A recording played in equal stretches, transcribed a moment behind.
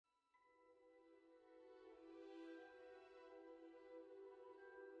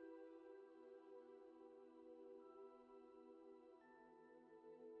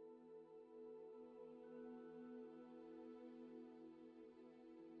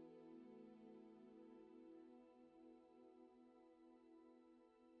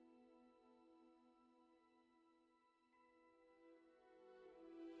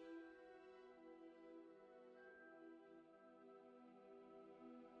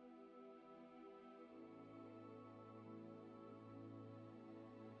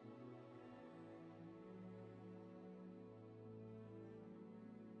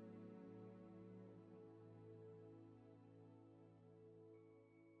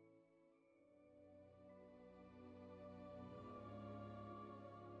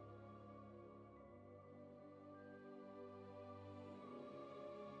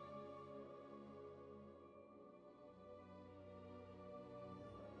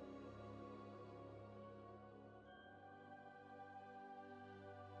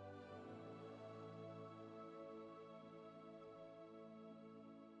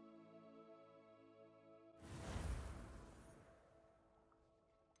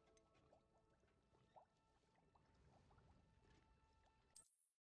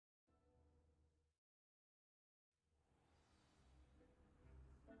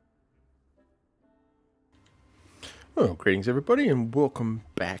Well, greetings everybody and welcome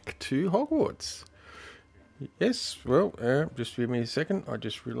back to Hogwarts. Yes, well, just give me a second. I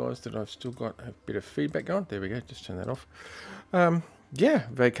just realised that I've still got a bit of feedback going. There we go, just turn that off. Yeah,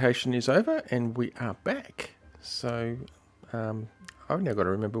 vacation is over and we are back. So, I've now got to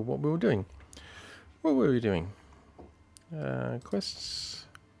remember what we were doing. What were we doing? Quests.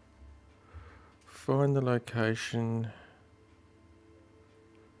 Find the location.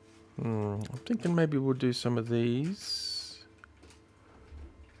 I'm thinking maybe we'll do some of these.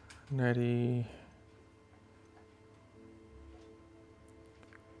 Natty.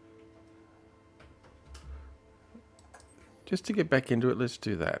 Just to get back into it, let's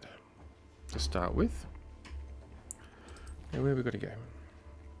do that to start with. Now, where have we got to go?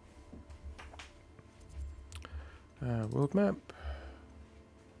 World map.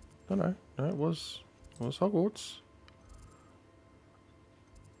 No, it was Hogwarts.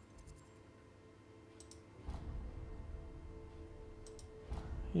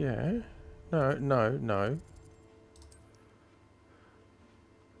 Yeah. No.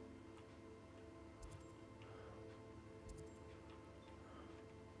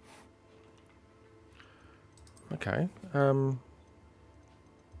 Okay.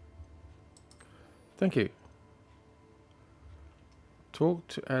 Thank you. Talk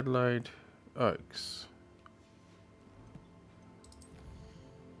to Adelaide Oaks.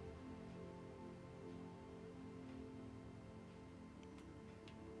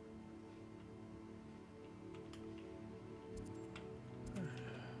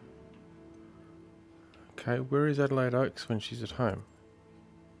 Okay, where is Adelaide Oaks when she's at home?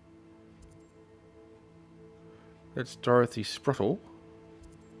 That's Dorothy Sprottle.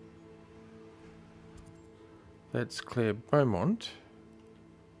 That's Claire Beaumont.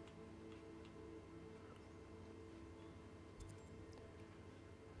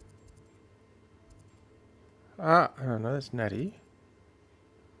 No, that's Natty.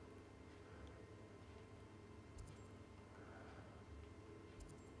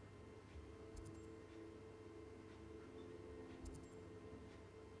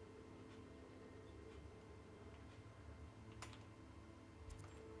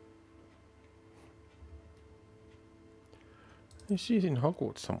 She's in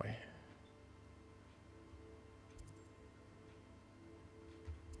Hogwarts somewhere.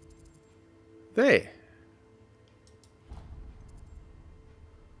 There.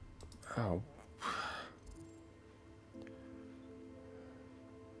 Oh.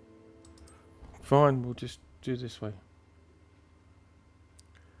 Fine, we'll just do this way.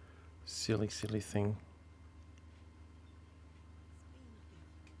 Silly thing.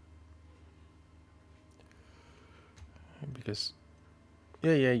 Because...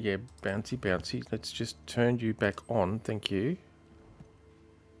 Yeah. Bouncy. Let's just turn you back on. Thank you.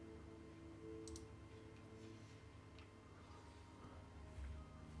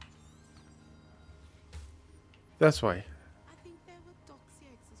 That's way. I think there were doxy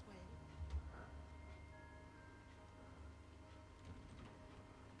eggs as well.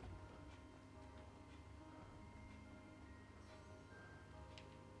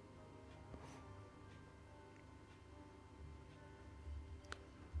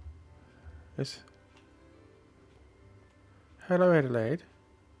 Yes. Hello, Adelaide.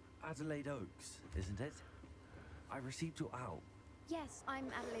 Adelaide Oaks, isn't it? I received your owl. Yes, I'm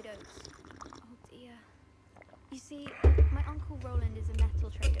Adelaide Oaks. Oh dear. You see, my uncle Roland is a metal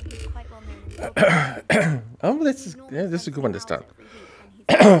trader who's quite well known in the Hogwarts. Oh, this is a good one to start.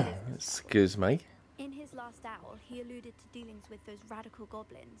 Excuse me. In his last owl, he alluded to dealings with those radical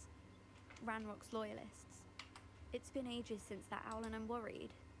goblins, Ranrock's loyalists. It's been ages since that owl, and I'm worried.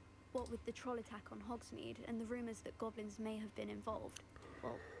 What with the troll attack on Hogsmeade and the rumours that goblins may have been involved,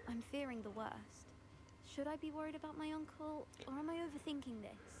 well, I'm fearing the worst. Should I be worried about my uncle, or am I overthinking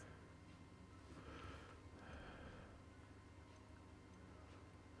this?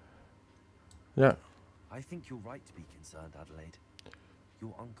 Yeah. I think you're right to be concerned, Adelaide.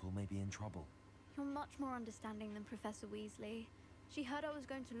 Your uncle may be in trouble. You're much more understanding than Professor Weasley. She heard I was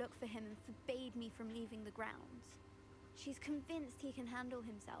going to look for him and forbade me from leaving the grounds. She's convinced he can handle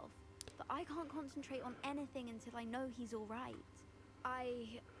himself, but I can't concentrate on anything until I know he's all right.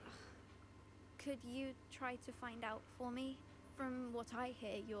 Could you try to find out for me? From what I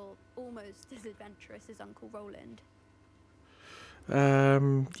hear, you're almost as adventurous as Uncle Roland.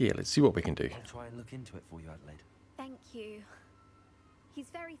 Yeah, let's see what we can do. I'll try and look into it for you, Adelaide. Thank you. He's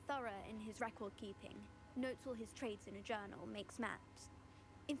very thorough in his record keeping. Notes all his trades in a journal, makes maps.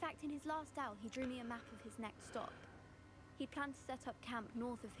 In fact, in his last owl, he drew me a map of his next stop. He planned to set up camp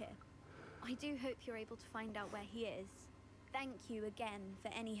north of here. I do hope you're able to find out where he is. Thank you again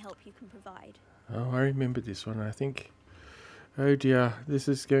for any help you can provide. Oh, I remember this one, I think. Oh dear, this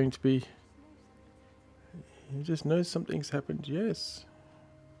is going to be... You just know something's happened, yes.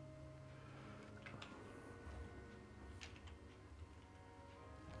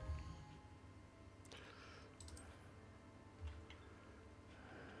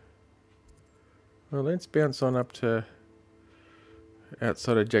 Well, let's bounce on up to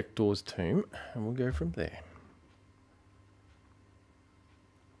outside of Jackdaw's tomb, and we'll go from there.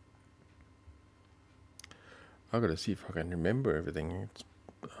 I've got to see if I can remember everything.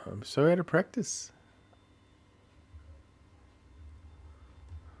 I'm so out of practice.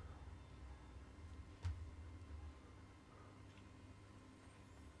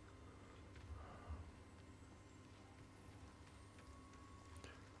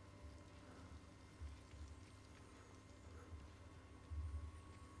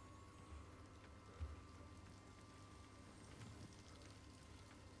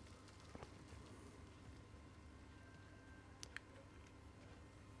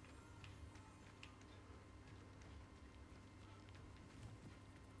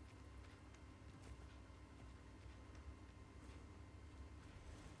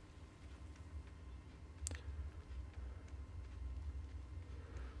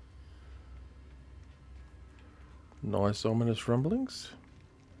 Nice ominous rumblings.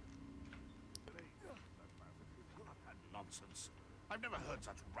 Nonsense. I've never heard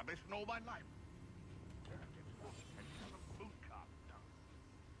such rubbish in all my life.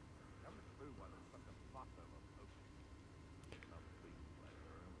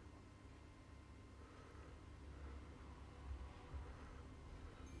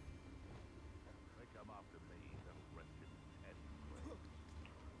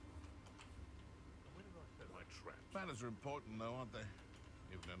 Manners are important, though, aren't they?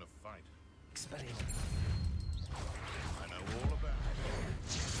 Even in a fight. Experiment. I know all about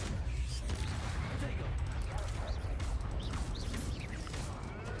it.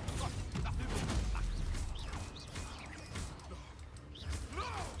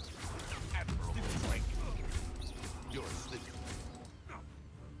 Admiral Drake. You're asleep.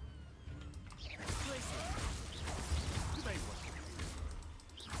 You may want to.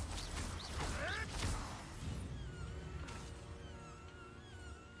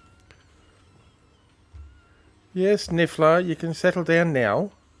 Yes, Niffler, you can settle down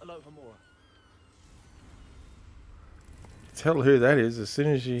now. Hello, Hamura. Tell who that is as soon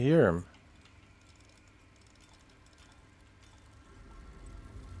as you hear him.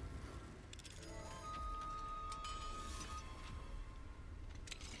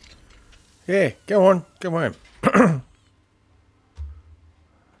 Yeah, go on, go home.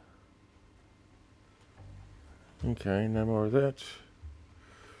 Okay, no more of that.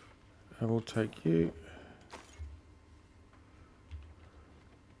 I will take you.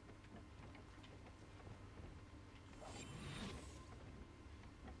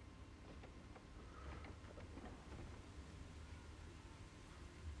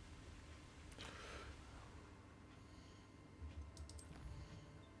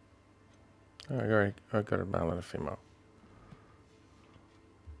 I got a male and a female.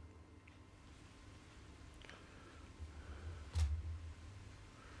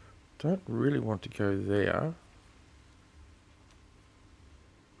 Don't really want to go there.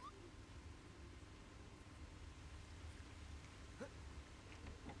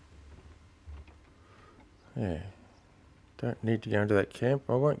 Yeah. Don't need to go into that camp.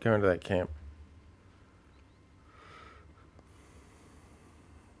 I won't go into that camp.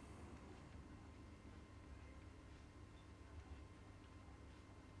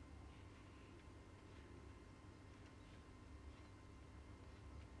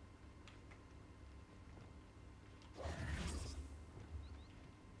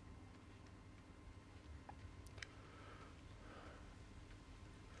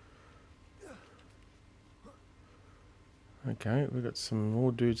 Okay, we've got some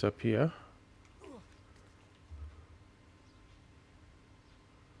more dudes up here.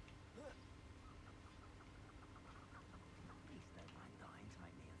 Please don't mind dying to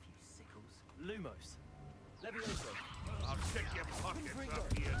make me a few sickles. Lumos. Levioso. I'll check your pockets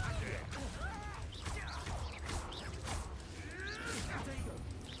up here, Jack.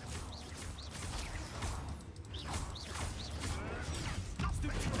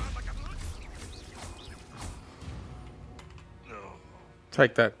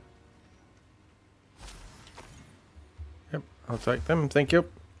 Take that. Yep, I'll take them, thank you.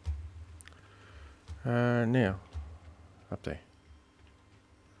 Now, up there.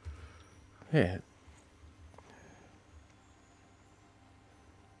 Yeah.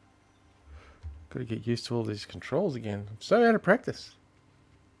 Got to get used to all these controls again. I'm so out of practice.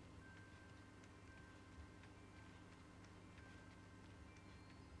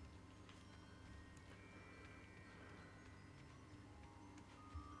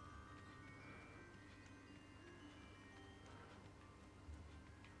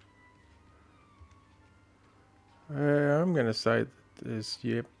 I'm going to say that there's,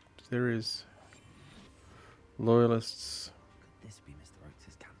 yep, there is loyalists. Could this be Mr.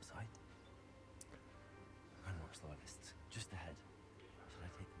 Oakes' campsite? Ranrock's loyalists, just ahead. Should I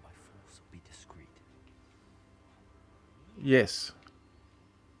take them by force or be discreet? Yes.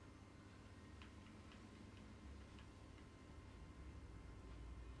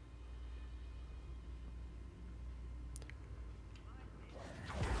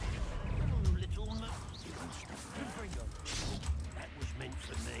 Little monster. That was meant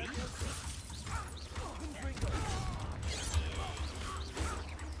for me.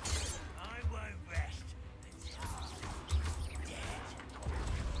 I won't rest until I'm dead.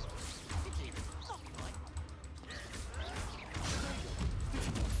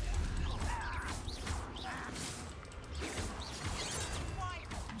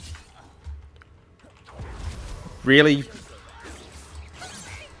 Really? Your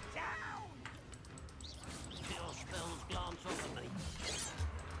spells glance off of me.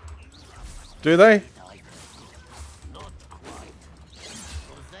 Do they? Not quite.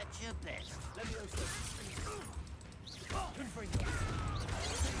 Was that your best?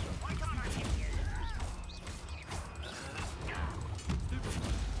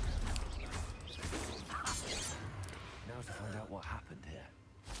 Now to find out what happened here.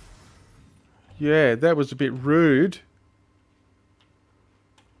 Yeah, that was a bit rude.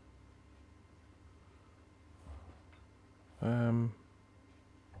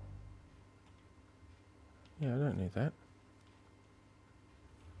 Yeah, I don't need that.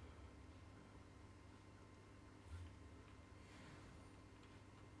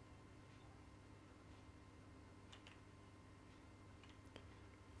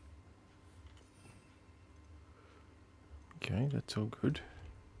 Okay, that's all good.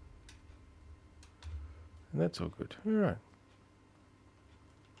 And that's all good. All right.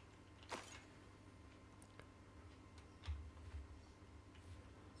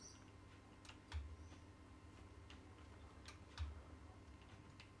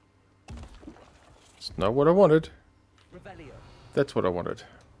 It's not what I wanted. Revelio. That's what I wanted.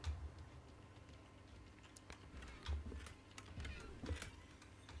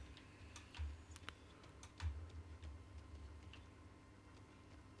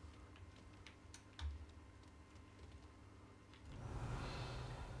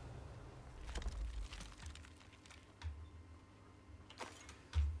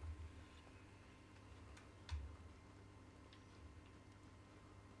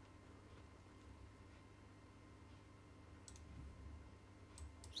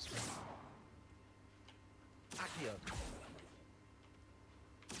 Accio.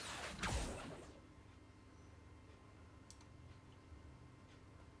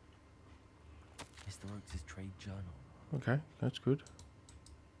 Mr. Oakes' trade journal. Okay, that's good.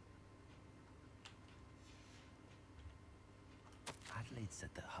 Adelaide said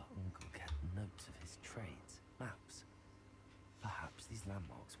that her uncle kept notes of his trades, maps. Perhaps these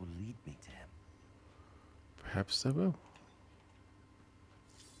landmarks will lead me to him. Perhaps they will.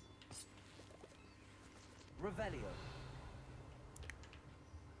 Revelio.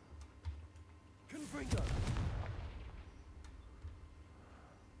 Confringo.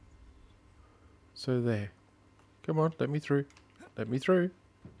 So there. Come on, let me through. Let me through.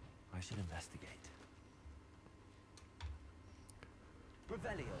 I should investigate.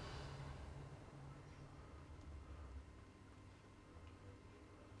 Revelio.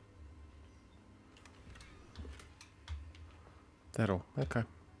 That'll. Okay.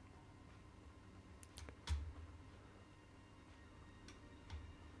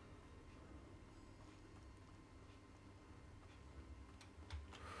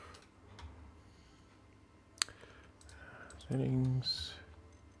 Settings.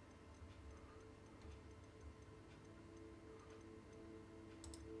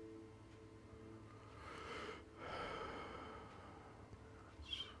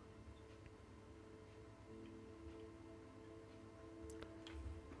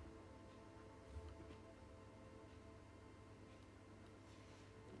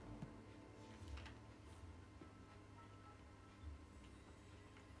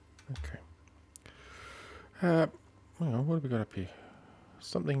 Okay. Hang on, what have we got up here?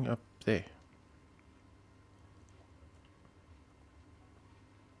 Something up there.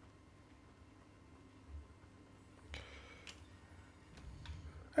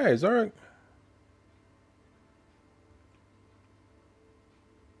 Hey, Zorak.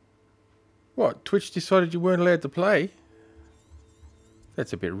 What? Twitch decided you weren't allowed to play?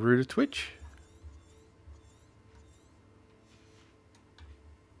 That's a bit rude of Twitch.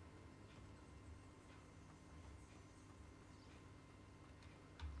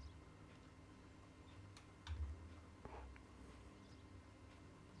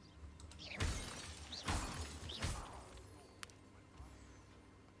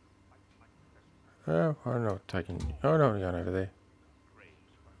 Oh, I'm not taking... Oh, no, I'm going over there.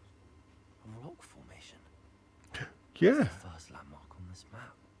 A rock formation. Yeah. The first landmark on this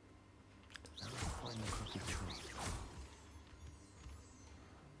map. Now let's find the crooked tree.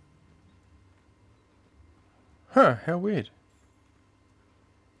 Huh, how weird.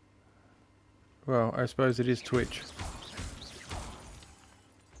 Well, I suppose it is Twitch.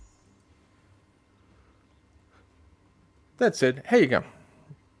 That said, how you going?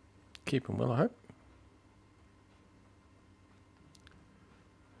 Keep 'em well, I hope.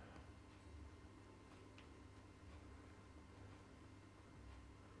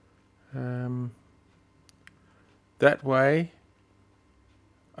 That way,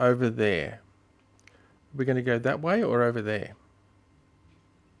 over there. We're going to go that way or over there?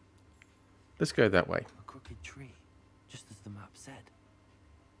 Let's go that way. A crooked tree, just as the map said.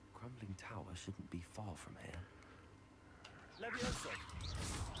 Crumbling tower shouldn't be far from here. Levioso.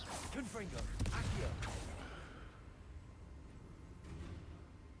 Confringo. Accio.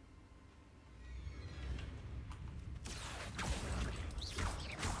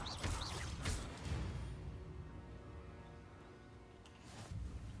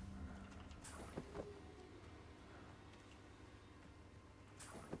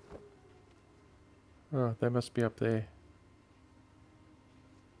 Oh, they must be up there.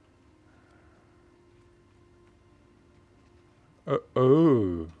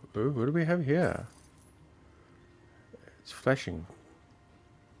 Oh, what do we have here? It's flashing.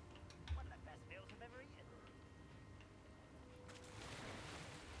 One of the best meals I've ever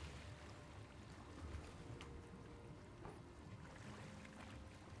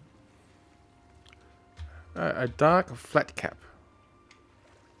eaten. A dark flat cap.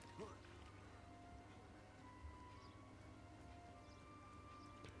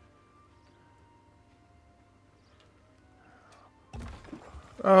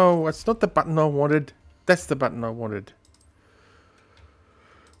 Oh, it's not the button I wanted. That's the button I wanted.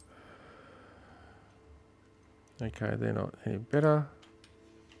 Okay, they're not any better.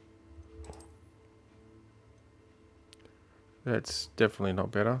 That's definitely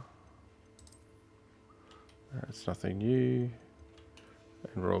not better. That's nothing new.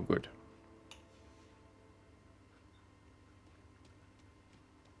 And we're all good.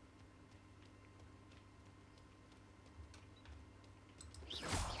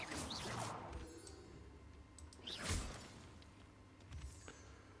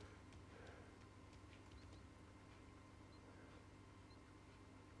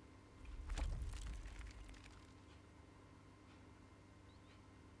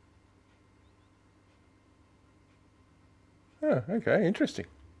 Oh, okay, interesting.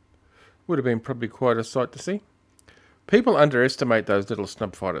 Would have been probably quite a sight to see. People underestimate those little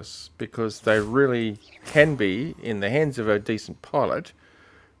snub fighters because they really can be, in the hands of a decent pilot,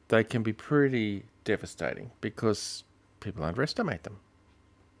 they can be pretty devastating because people underestimate them.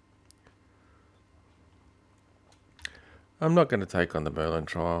 I'm not going to take on the Merlin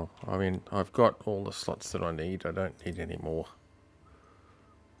trial. I mean, I've got all the slots that I need. I don't need any more.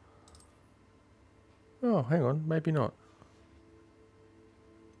 Oh, hang on, maybe not.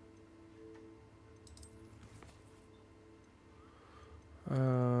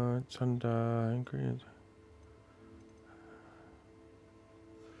 It's under ingredients.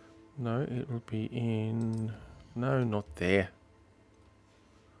 No, it will be in... No, not there.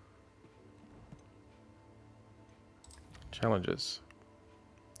 Challenges.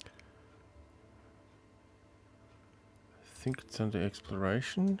 I think it's under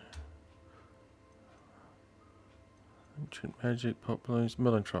exploration. Ancient magic, pop balloons,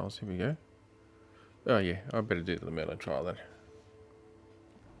 melon trials. Here we go. Oh yeah, I better do the melon trial then.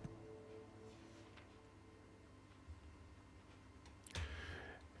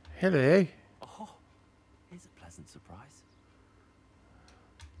 Hello. Oh, here's a pleasant surprise.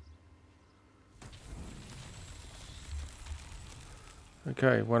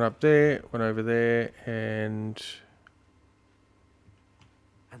 Okay, one up there, one over there, and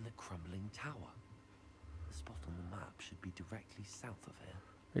And the crumbling tower. The spot on the map should be directly south of here.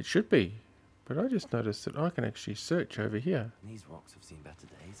 it should be. But I just noticed that I can actually search over here. These rocks have seen better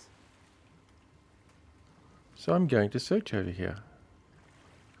days. So I'm going to search over here.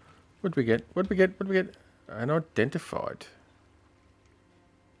 What do we get? What do we get? What do we get? Unidentified.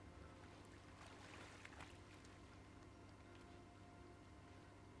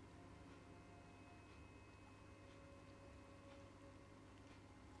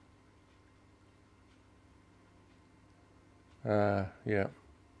 Yeah.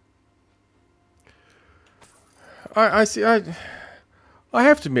 I see. I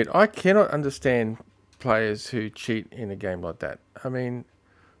have to admit, I cannot understand players who cheat in a game like that. I mean,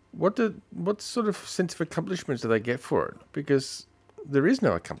 what sort of sense of accomplishment do they get for it? Because there is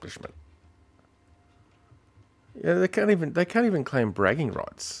no accomplishment. Yeah, they can't even claim bragging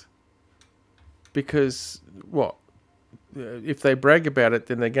rights. Because what? If they brag about it,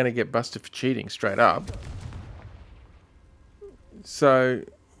 then they're going to get busted for cheating straight up. So,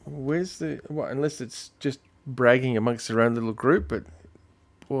 where's the what? Unless it's just bragging amongst their own little group, but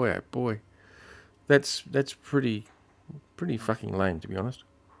boy, oh boy, that's pretty fucking lame, to be honest.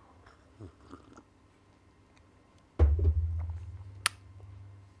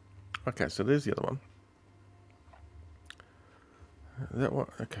 Okay, so there's the other one. That one.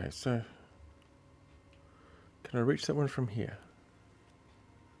 Okay, so can I reach that one from here?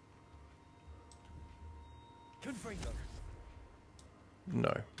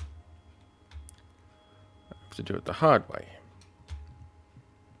 No. I have to do it the hard way.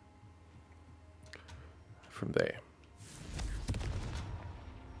 From there.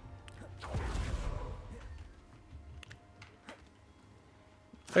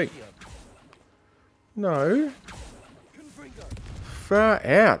 Hey. No. Far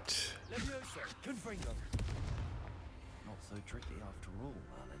out. Not so tricky after all,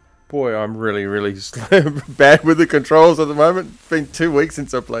 Merlin. Boy, I'm really bad with the controls at the moment. It's been 2 weeks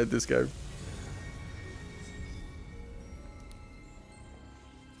since I played this game.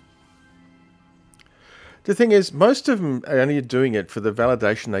 The thing is, most of them are only doing it for the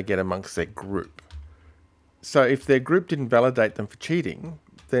validation they get amongst their group. So if their group didn't validate them for cheating,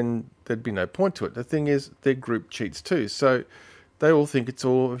 then there'd be no point to it. The thing is, their group cheats too, so they all think it's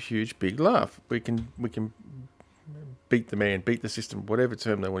all a huge big laugh. We can beat the man, beat the system, whatever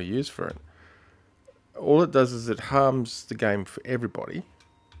term they want to use for it. All it does is it harms the game for everybody.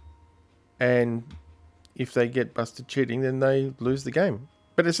 And if they get busted cheating, then they lose the game.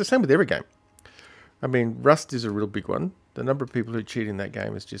 But it's the same with every game. I mean, Rust is a real big one. The number of people who cheat in that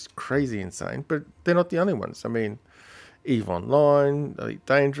game is just crazy insane, but they're not the only ones. I mean, EVE Online, Elite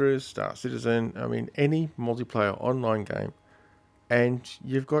Dangerous, Star Citizen, I mean, any multiplayer online game. And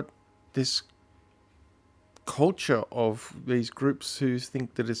you've got this culture of these groups who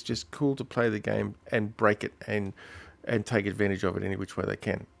think that it's just cool to play the game and break it and take advantage of it any which way they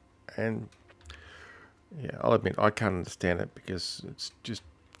can. And yeah, I'll admit, I can't understand it because it's just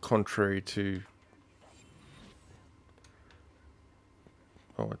contrary to...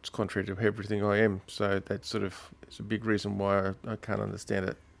 Oh, it's contrary to everything I am, so that sort of is a big reason why I can't understand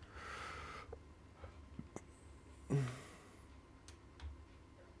it.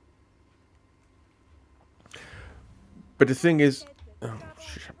 But the thing is, oh,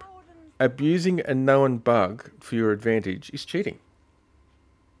 shut up. Abusing a known bug for your advantage is cheating.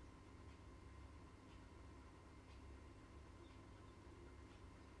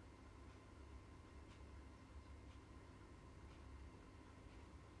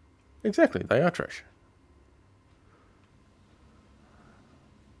 Exactly, they are trash.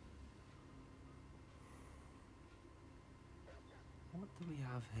 What do we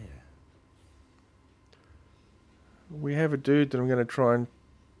have here? We have a dude that I'm going to try and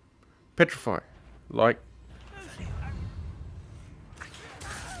petrify. Like...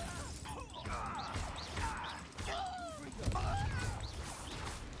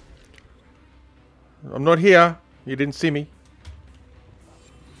 I'm not here. You didn't see me.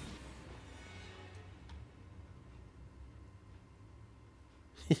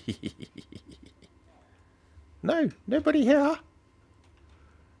 No, nobody here.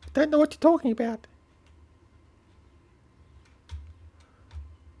 Don't know what you're talking about.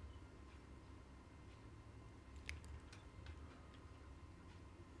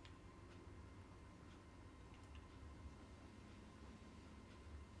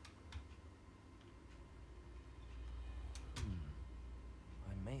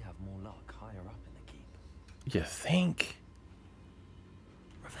 I may have more luck higher up in the keep. You think?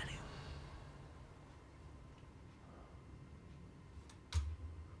 Revelio.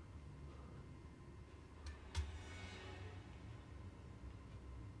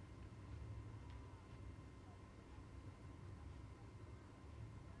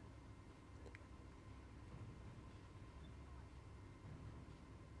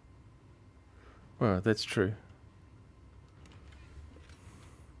 Well, that's true.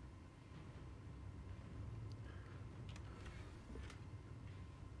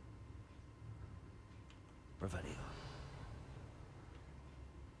 Revelio.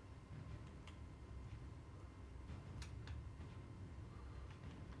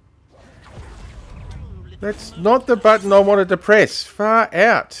 That's not the button I wanted to press. Far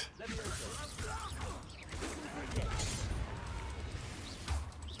out.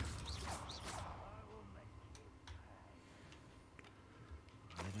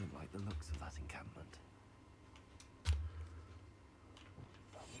 I don't like the looks of that encampment.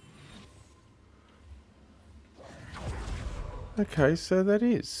 Okay, so that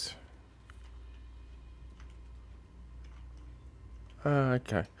is.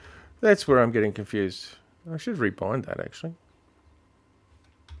 Okay. That's where I'm getting confused. I should rebind that actually.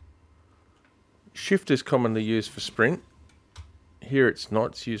 Shift is commonly used for sprint. Here it's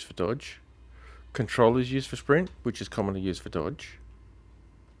not, it's used for dodge. Control is used for sprint, which is commonly used for dodge.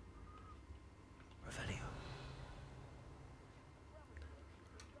 Revelio.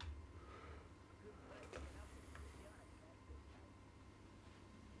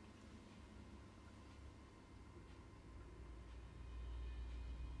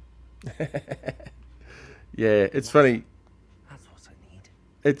 Yeah, it's funny. That's what I need.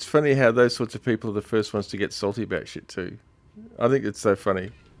 It's funny how those sorts of people are the first ones to get salty about shit too. I think it's so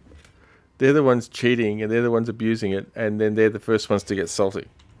funny. They're the ones cheating and they're the ones abusing it, and then they're the first ones to get salty.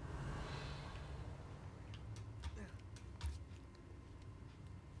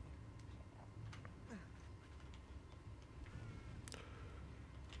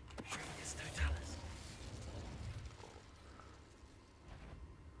 It's Totalis.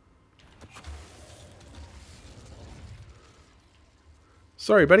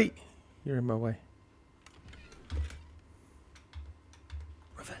 Sorry, buddy. You're in my way.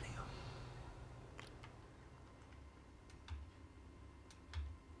 Revelio.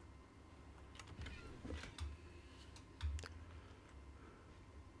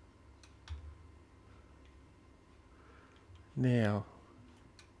 Now.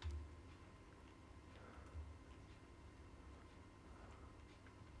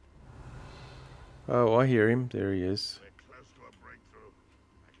 Oh, I hear him. There he is. We're close to a breakthrough.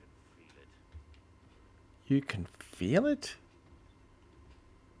 I can feel it. You can feel it?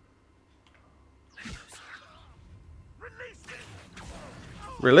 Release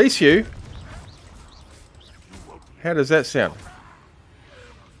it! Release you? How does that sound?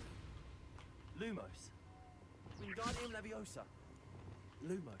 Lumos. Wingardium Leviosa.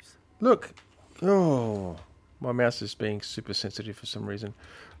 Lumos. Look. Oh, my mouse is being super sensitive for some reason.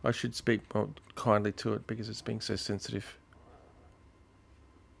 I should speak more kindly to it because it's being so sensitive.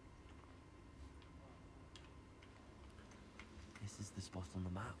 This is the spot on the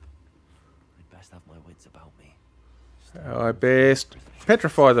map. I'd best have my wits about me. I best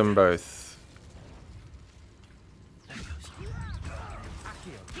petrify them both.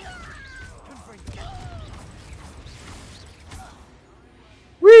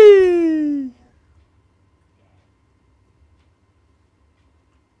 Whee!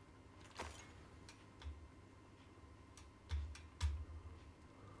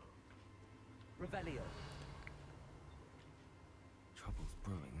 Revelio. Trouble's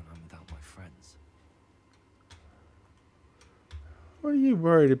brewing and I'm without my friends. What are you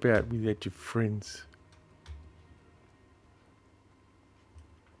worried about without your friends?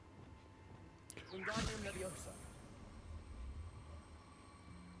 Wingardium Leviosa.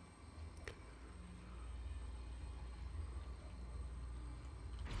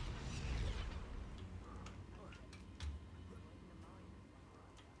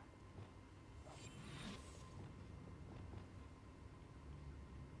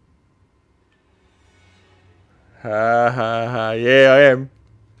 Ha ha ha, yeah, I am.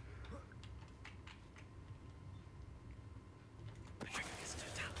 It's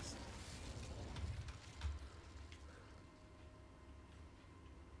Totalis.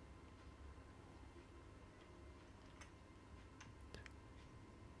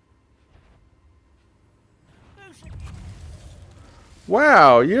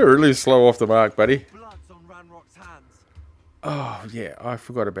 Wow, you're really slow off the mark, buddy. Blood's on Ranrock's hands. Oh, yeah, I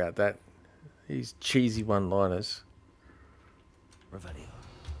forgot about that. These cheesy one-liners. Revelio.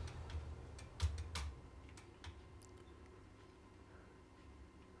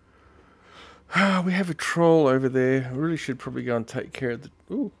 We have a troll over there. I really should probably go and take care of the...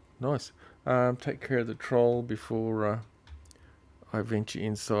 Ooh, nice. Take care of the troll before I venture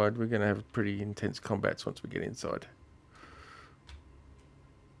inside. We're going to have pretty intense combats once we get inside.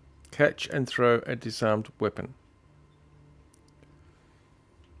 Catch and throw a disarmed weapon.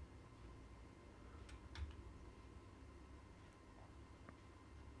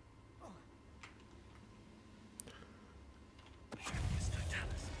 It's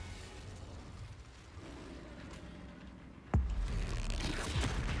Totalis.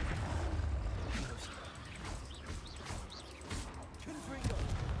 Confringo.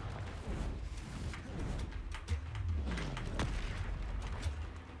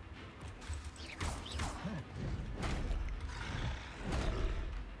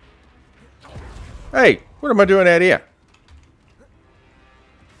 Hey, what am I doing out here?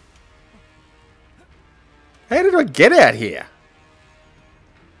 get out here.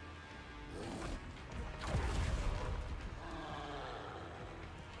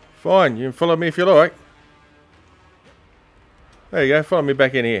 Fine, you can follow me if you like. There you go, follow me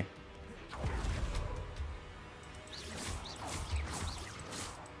back in here.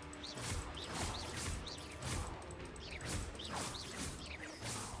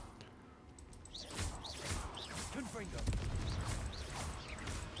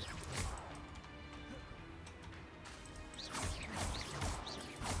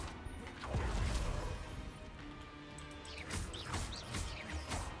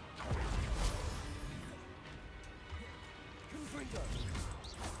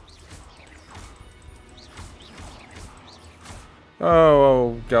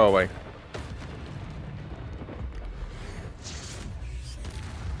 Oh, go away.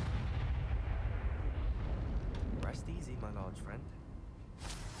 Rest easy, my large friend.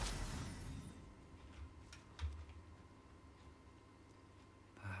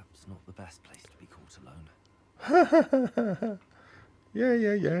 Perhaps not the best place to be caught alone.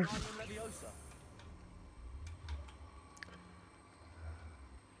 Yeah.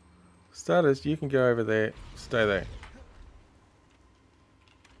 Starters, you can go over there. Stay there.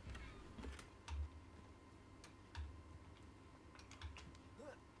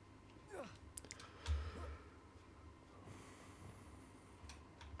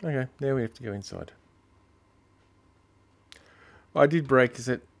 Okay, now we have to go inside. I did break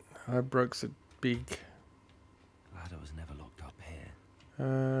it. I broke it big. Glad I was never locked up here.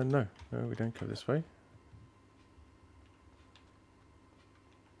 No, we don't go this way.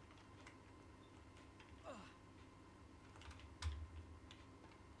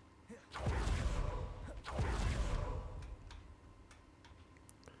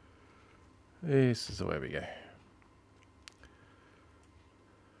 This is the way we go.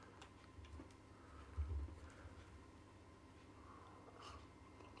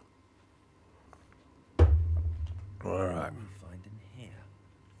 All right. What will we find in here?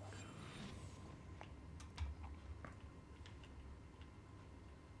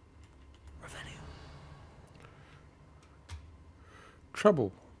 Revelio.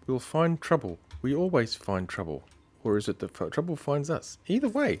 Trouble. We'll find trouble. We always find trouble. Or is it the trouble finds us? Either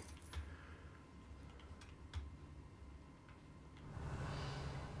way.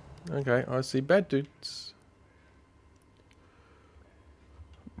 Okay, I see bad dudes.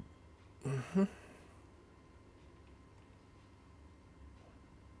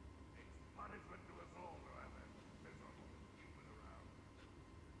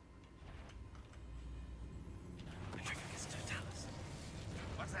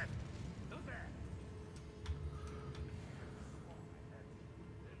 What's that? Who's there?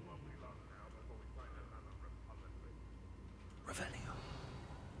 Revelio.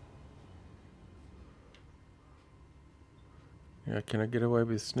 Yeah, can I get away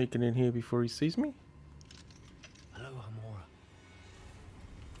with sneaking in here before he sees me? Hello, Amora.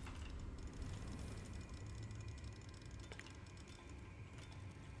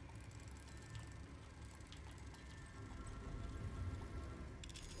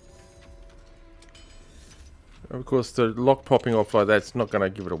 Of course, the lock popping off like that's not going to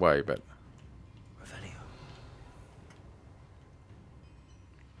give it away, but... Revelio.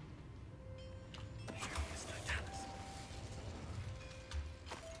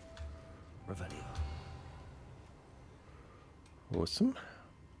 Revelio. Awesome.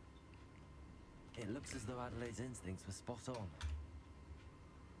 It looks as though Adelaide's instincts were spot on.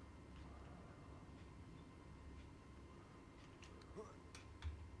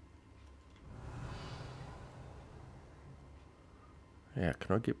 Yeah,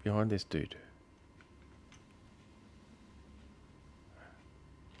 can I get behind this dude?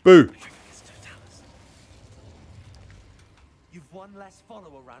 Boo! You've one less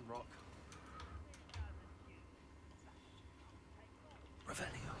follower, Ranrock.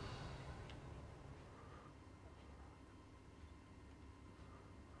 Revelio.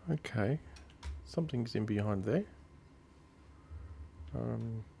 Okay. Something's in behind there.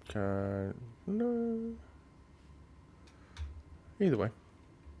 No. Either way.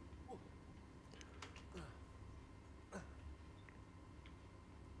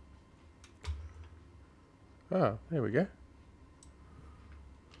 Ah, there we go.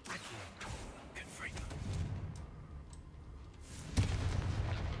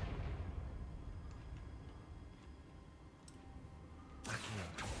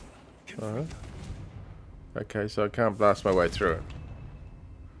 Okay, so I can't blast my way through it.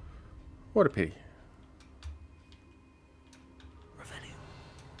 What a pity.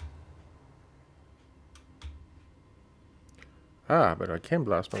 Ah, but I can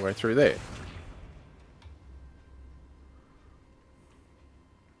blast my way through there.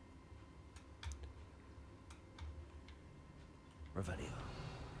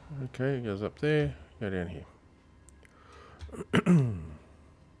 Okay, it goes up there. Go down here.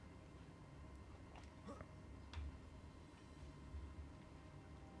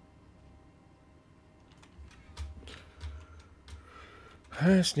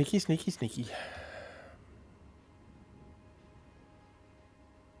 Sneaky, sneaky, sneaky.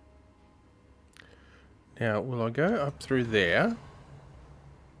 Now, will I go up through there?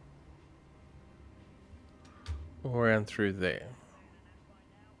 Or around through there?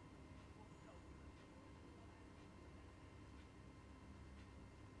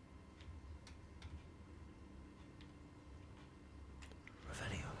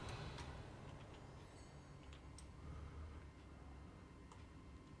 Revelio.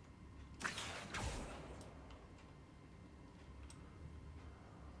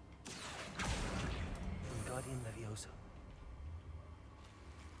 Wingardium Leviosa.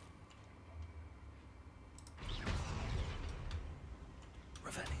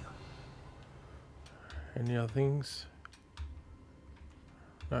 Revelio. Any other things?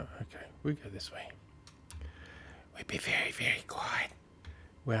 No, okay, we go this way. We be very, very quiet.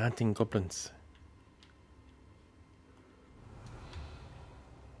 We're hunting goblins.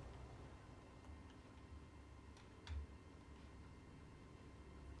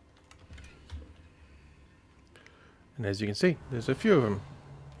 And as you can see, there's a few of them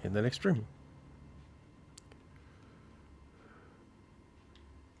in the next room.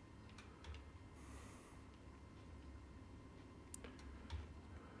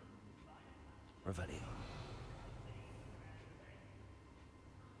 Revelio.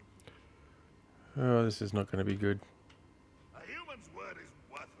 Oh, this is not going to be good. A human's word is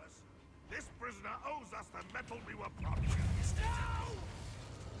worthless. This prisoner owes us the metal we were promised. No!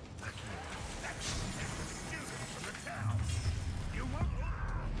 That's the students from the town. You won't...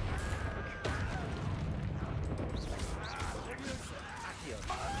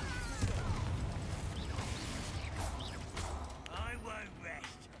 I won't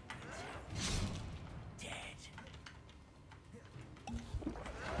rest. Dead.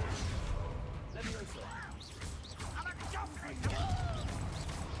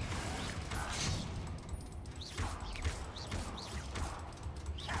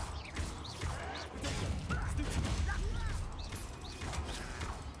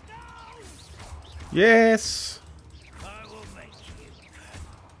 Yes! I will make you.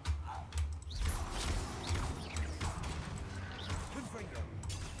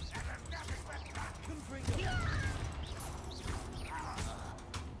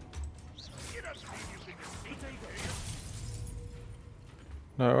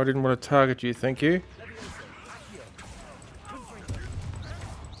 No, I didn't want to target you, thank you.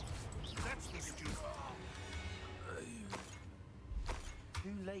 That's the student.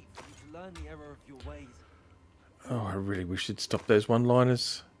 Too late for you to learn the error of your ways. Oh, I really wish you'd stop those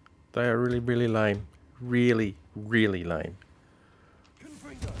one-liners. They are really, really lame. Really, really lame.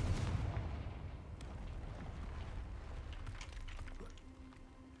 Confringo.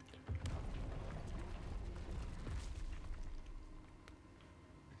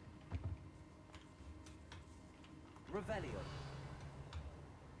 Revelio.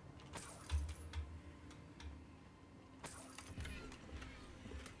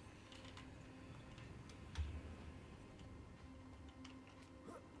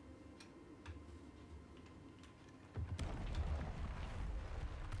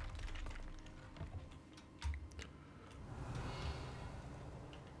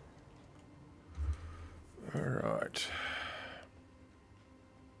 All right.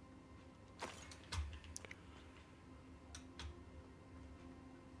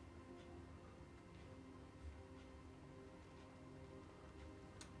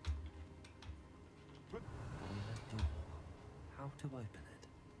 How to open it?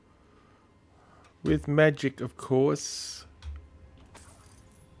 With magic, of course.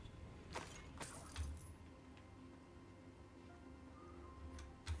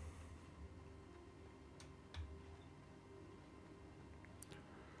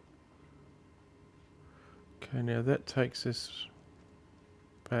 Okay, now that takes us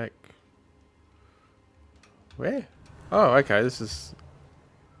back. Where? Oh, okay, this is...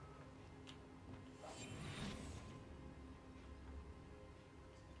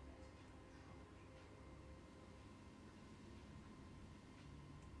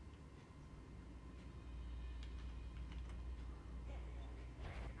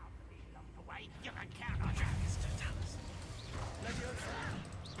 Wait, you can count on that, Mr. Thomas.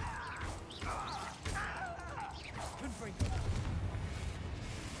 Confringo.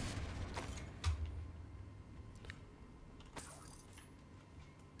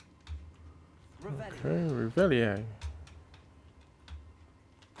 Revelio. Okay, Revelio.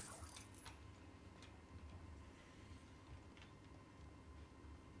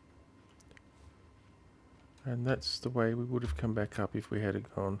 And that's the way we would have come back up if we had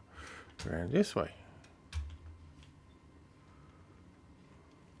gone around this way.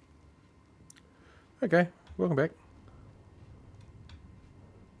 Okay, welcome back.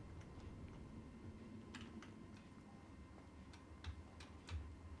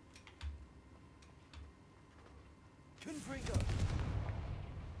 Confringo.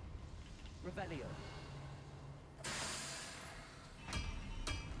 Revelio.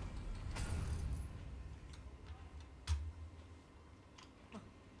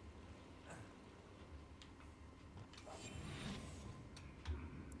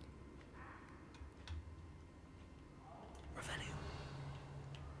 Revelio.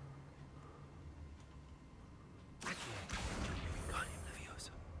 Wingardium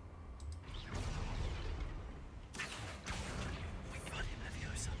Leviosa. Wingardium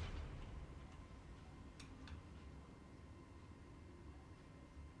Leviosa.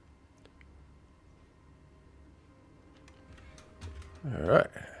 All right.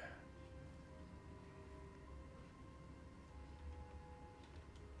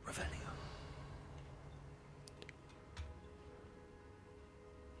 Revelio.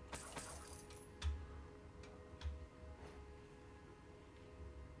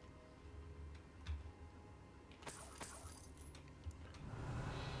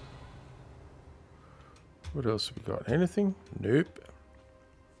 What else have we got? Anything? Nope.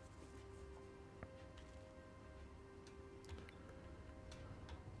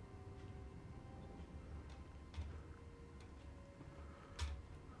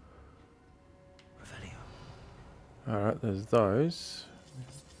 Alright, there's those.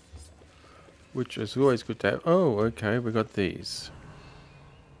 Which is always good to have. Oh, okay, we got these.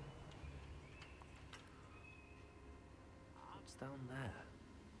 What's down there?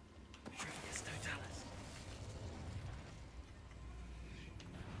 It's Totalis.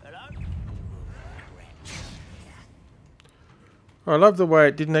 Hello? I love the way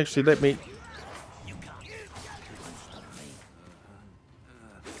it didn't actually let me. You can't. Stop me.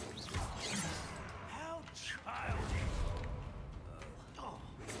 How childish.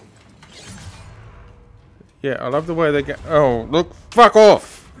 Yeah, I love the way they go. Oh, look, fuck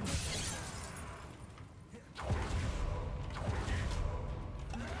off!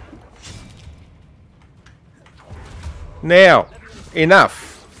 Now, enough.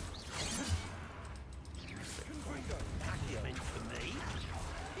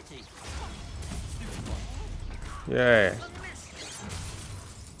 Yeah.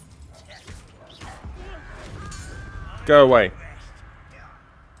 Go away.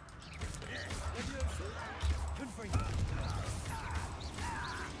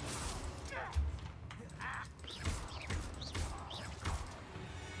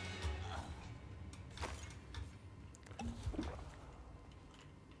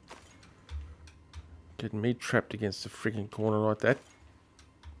 Getting me trapped against the freaking corner like that.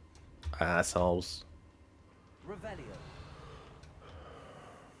 Assholes. Revelio.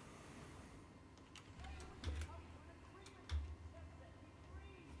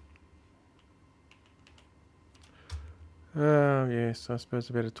 Oh, yes, I suppose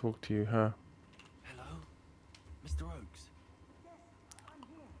I better talk to you, huh? Hello? Mr. Oakes?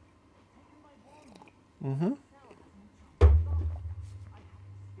 Mm-hmm. I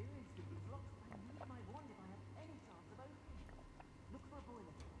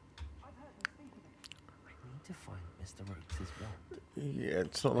need to find Mr. Oakes' wand. Yeah,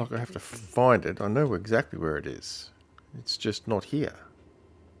 it's not like I have to find it. I know exactly where it is. It's just not here.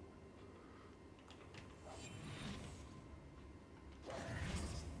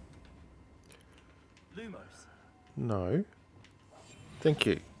 Lumos. No. Thank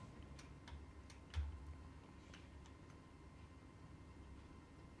you.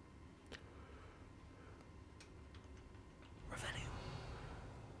 Revelio.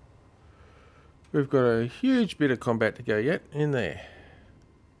 We've got a huge bit of combat to go yet in there.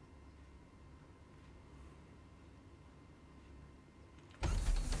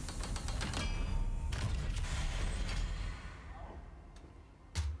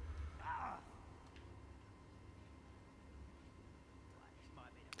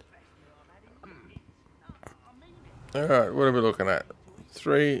 Alright, what are we looking at?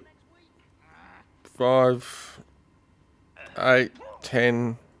 3, 5, 8,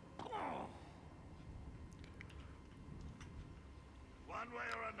 10. One way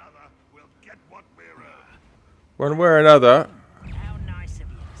or another, we'll get what we're owed. One way or another. How nice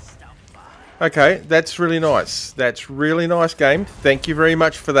of you to stop by. Okay, that's really nice. That's really nice game. Thank you very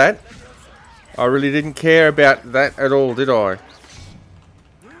much for that. I really didn't care about that at all, did I?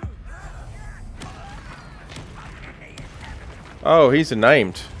 Oh, he's a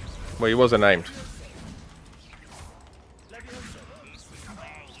named. Well, he was a named.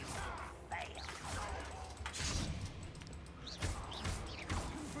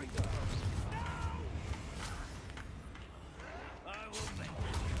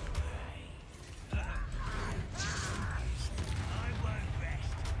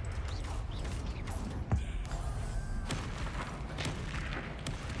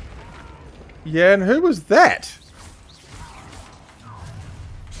 Yeah, and who was that? How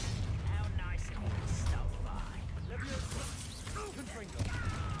nice of you to stop by. Confringo.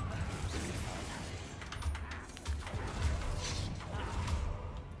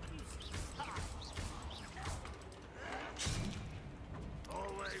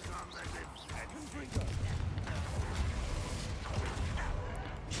 Always on the defense. Confringo.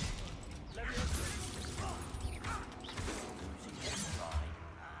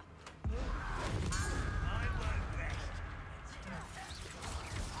 I won't rest.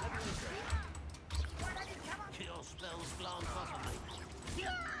 Kill spells glance off of me.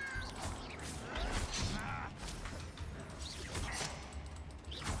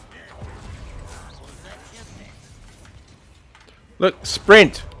 Was that just it? Look,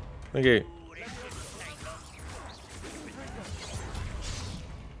 sprint. Thank you. Ooh, this didn't take long.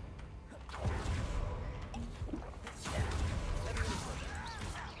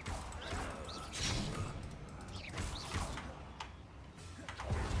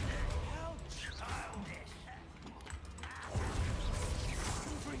 How childish.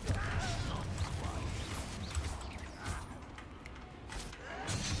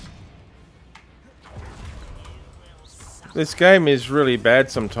 This game is really bad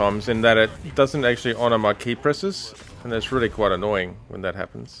sometimes in that it doesn't actually honour my key presses, and it's really quite annoying when that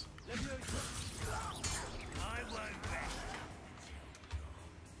happens.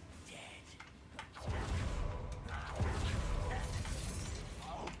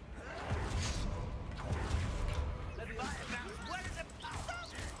 I won't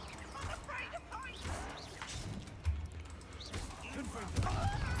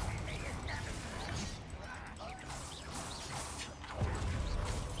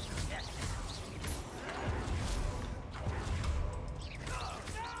rest.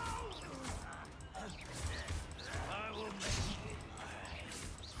 I will make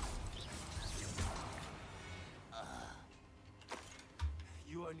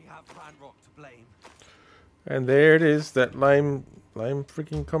You only have Ranrock to blame. And there it is, that lame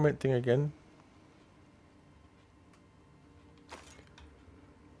freaking comment thing again.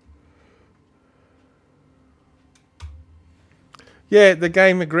 Yeah, the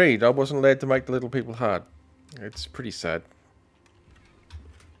game agreed. I wasn't allowed to make the little people hard. It's pretty sad.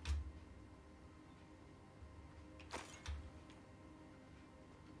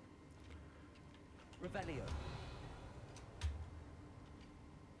 Revelio.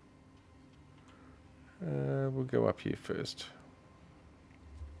 We'll go up here first.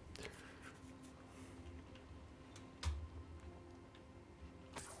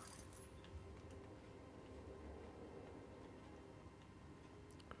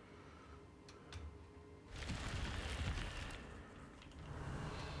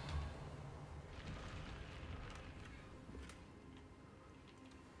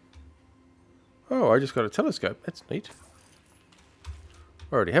 Oh, I just got a telescope. That's neat.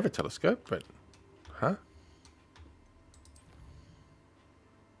 I already have a telescope, but... Huh?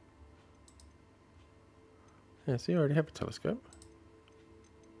 Yeah, see, I already have a telescope.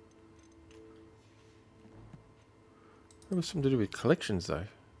 There was something to do with collections, though.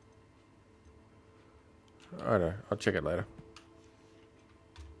 I don't know. I'll check it later.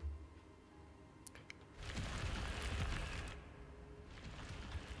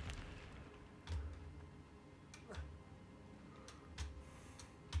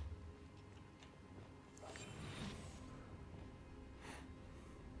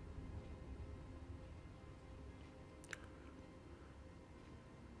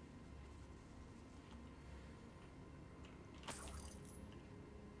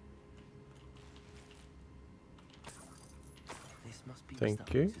 This must be Thank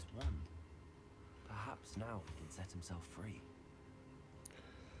Mr. you. Oates' wand. Perhaps now he can set himself free.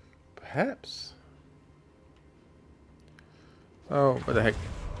 Perhaps. Oh, what the heck?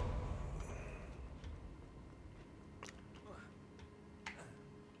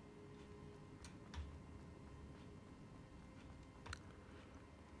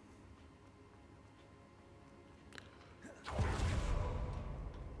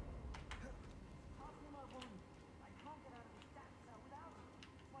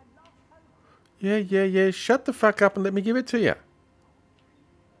 Yeah. Shut the fuck up and let me give it to you.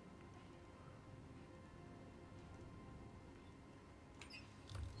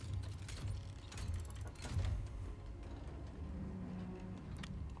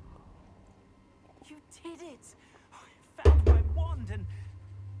 You did it! I found my wand and...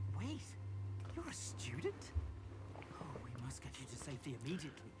 Wait, you're a student? Oh, we must get you to safety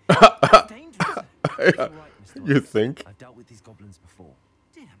immediately. It's dangerous. It's all right, Mr. You Oates. think? I've dealt with these goblins before.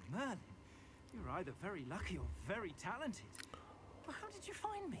 Dear Merlin, you're either very lucky or very talented. Well, how did you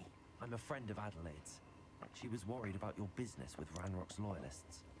find me? I'm a friend of Adelaide's. She was worried about your business with Ranrock's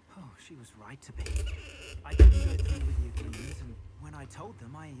loyalists. Oh, she was right to be. I couldn't go through with the agreement, and when I told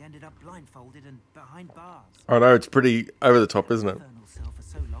them, I ended up blindfolded and behind bars. I know, it's pretty over the top, isn't it? Infernal cell for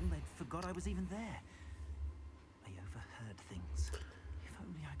so long, they'd forgot I was even there. I overheard things. If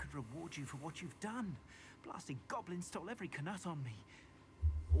only I could reward you for what you've done. Blasted goblin stole every canut on me.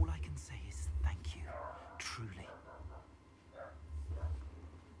 All I can say is thank you. Truly.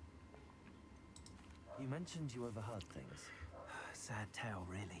 You mentioned you overheard things. Sad tale,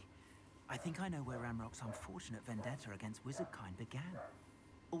 really. I think I know where Ranrock's unfortunate vendetta against wizardkind began.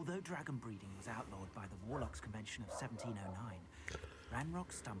 Although dragon breeding was outlawed by the Warlocks Convention of 1709,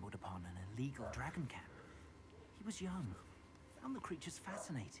 Ranrock stumbled upon an illegal dragon camp. He was young, found the creatures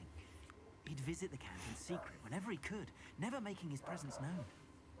fascinating. He'd visit the camp in secret whenever he could, never making his presence known.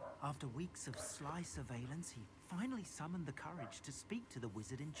 After weeks of sly surveillance, he finally summoned the courage to speak to the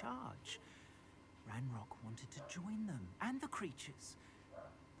wizard in charge. Ranrock wanted to join them, and the creatures.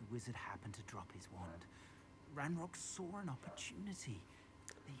 The wizard happened to drop his wand. Ranrock saw an opportunity.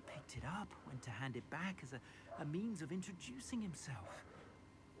 He picked it up, went to hand it back as a means of introducing himself.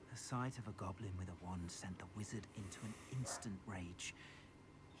 The sight of a goblin with a wand sent the wizard into an instant rage.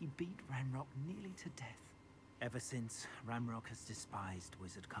 He beat Ranrock nearly to death. Ever since, Ranrock has despised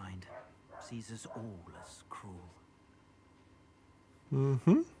wizardkind, sees us all as cruel.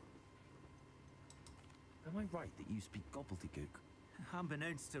 Mm-hmm. Am I right that you speak gobbledygook?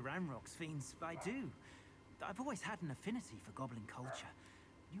 Unbeknownst to Ranrock's fiends, I do. I've always had an affinity for goblin culture.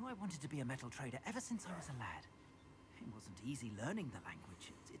 Knew I wanted to be a metal trader ever since I was a lad. It wasn't easy learning the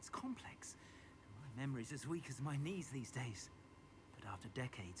language. It's complex. My memory's as weak as my knees these days. But after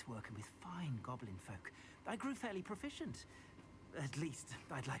decades working with fine goblin folk, I grew fairly proficient. At least,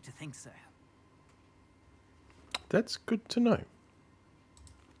 I'd like to think so. That's good to know.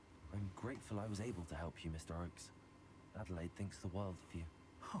 I'm grateful I was able to help you, Mr. Oakes. Adelaide thinks the world of you.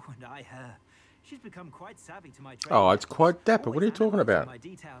 Oh, and I her. She's become quite savvy to my trade. Oh, it's quite dapper. What are you talking about? My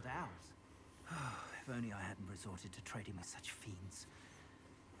detailed owls. Oh, if only I hadn't resorted to trading with such fiends.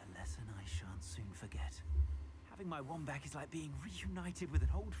 A lesson I shan't soon forget. Having my wand back is like being reunited with an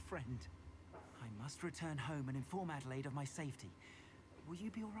old friend. I must return home and inform Adelaide of my safety. Will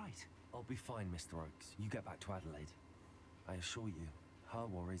you be all right? I'll be fine, Mr. Oakes. You get back to Adelaide. I assure you, her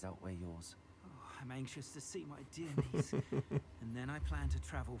worries outweigh yours. Oh, I'm anxious to see my dear niece. And then I plan to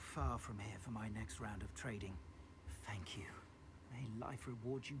travel far from here for my next round of trading. Thank you. May life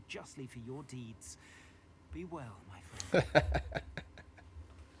reward you justly for your deeds. Be well, my friend.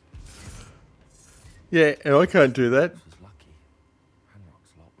 Yeah, and I can't do that. This was lucky.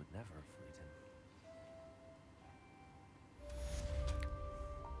 Ranrock's lot would never have freed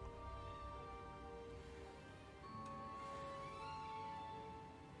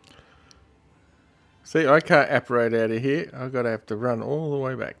him. See, I can't apparate out of here. I've got to have to run all the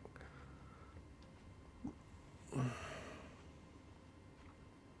way back.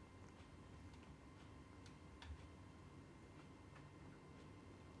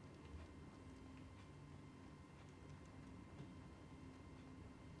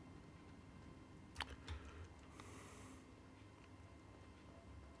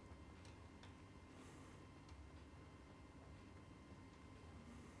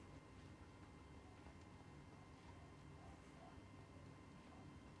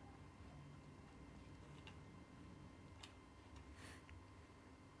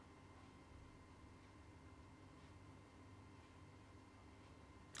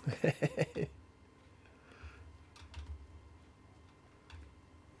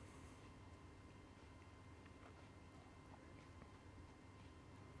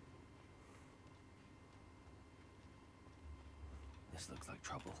 This looks like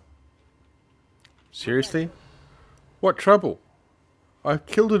trouble. Seriously? What trouble? I've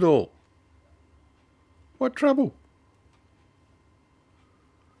killed it all. What trouble?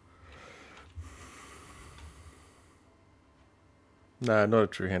 No, not a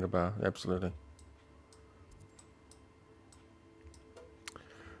true handlebar. Absolutely.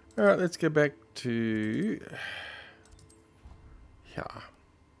 All right, let's go back to... Yeah.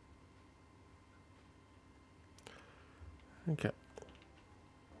 Okay.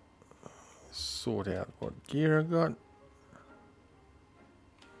 Sort out what gear I got.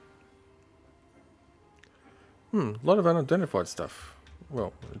 A lot of unidentified stuff.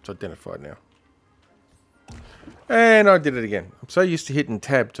 Well, it's identified now. And I did it again. I'm so used to hitting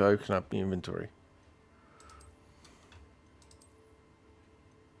tab to open up the inventory.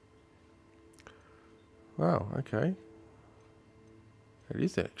 Wow, okay. It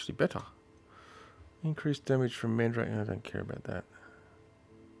is actually better. Increased damage from Mandrake. I don't care about that.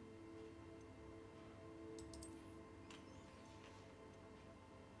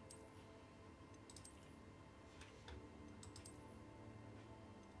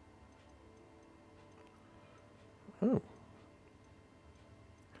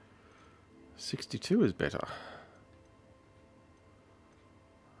 62 is better.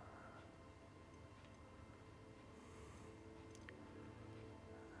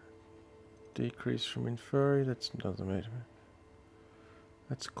 Decrease from inferi, that's doesn't matter.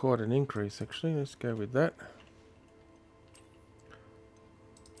 That's quite an increase actually. Let's go with that.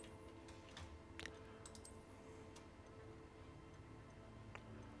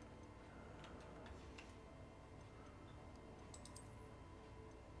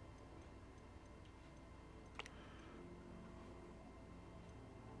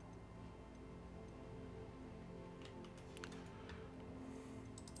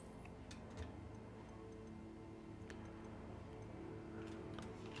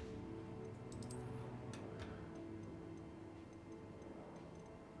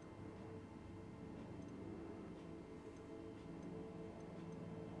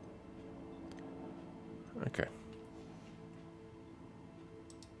 Okay.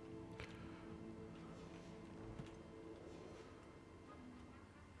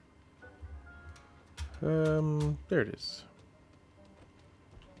 There it is.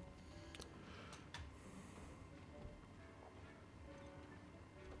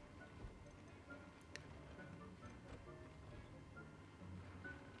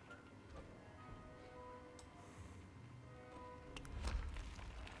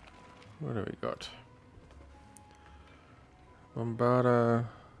 What do we got? Bombarda.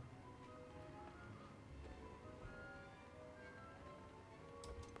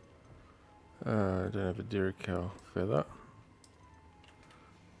 I don't have a Dirical feather.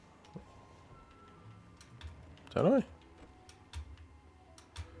 Don't I?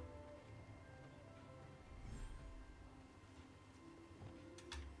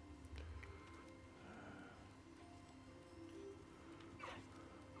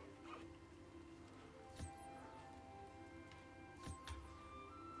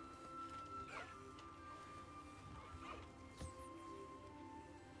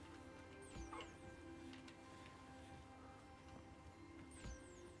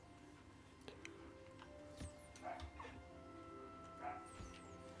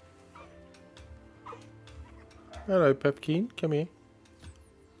 Hello, Pepkeen. Come here.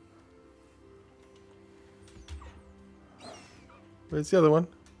 Where's the other one?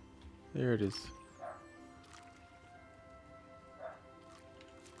 There it is.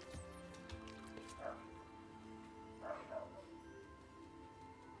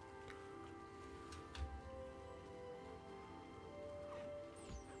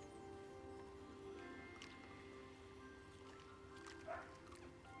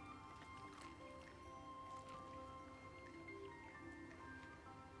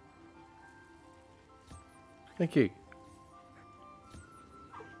 Thank you.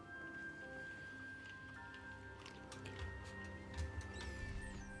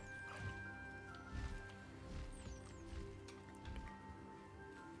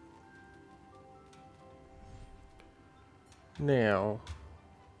 Now,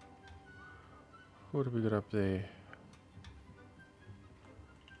 what have we got up there?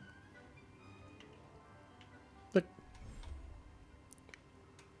 Look.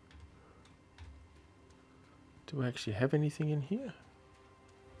 Do I actually have anything in here?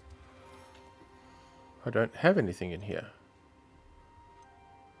 I don't have anything in here.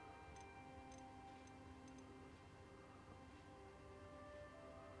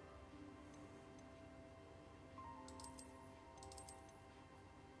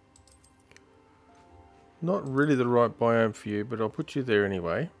 Not really the right biome for you, but I'll put you there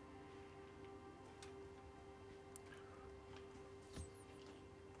anyway.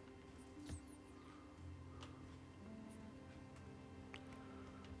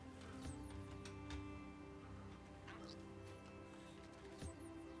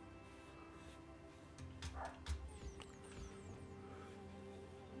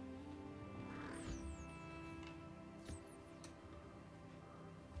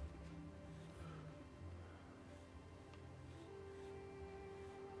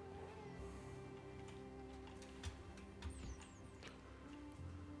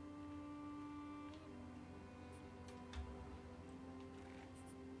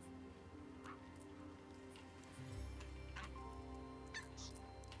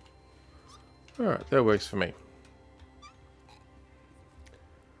 Alright, that works for me.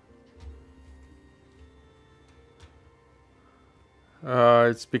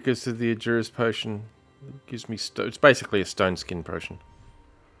 It's because of the Adjura's potion. It gives me it's basically a stone skin potion.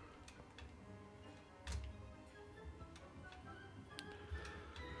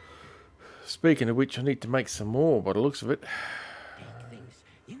 Speaking of which, I need to make some more by the looks of it. Big things.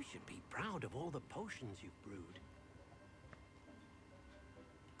 You should be proud of all the potions you've brewed.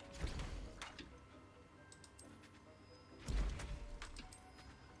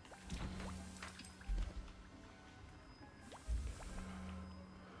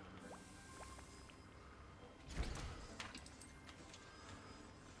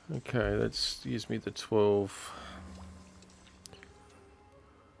 Okay, that's gives me the 12.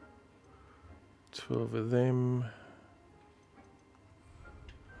 12 of them.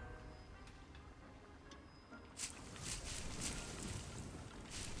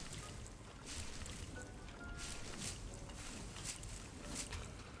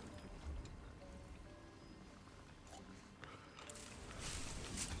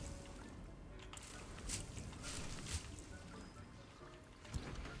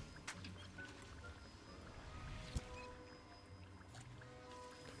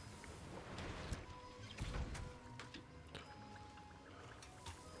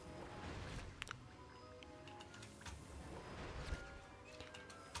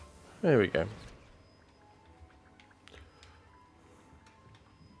 There we go.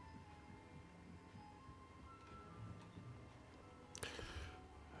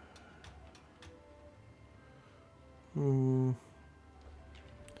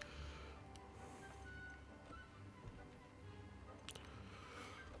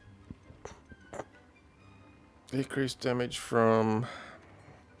 Decreased damage from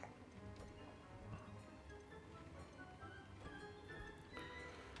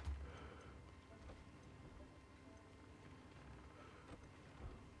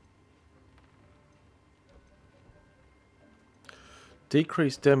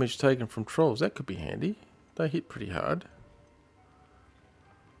decreased damage taken from trolls. That could be handy. They hit pretty hard.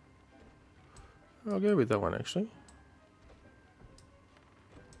 I'll go with that one actually.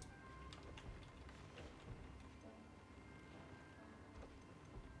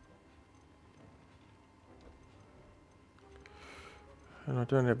 And I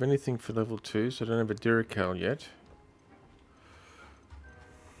don't have anything for level 2, so I don't have a Dirical yet.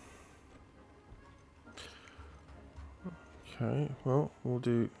 Okay, well, we'll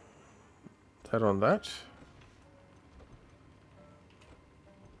do that on that.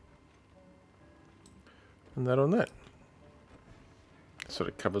 And that on that. Sort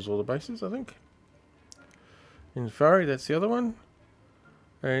of covers all the bases, I think. Infari, that's the other one.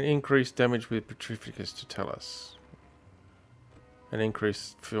 And increased damage with Petrificus to tell us. And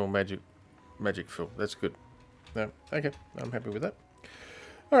increased fill magic fill. That's good. No, okay, I'm happy with that.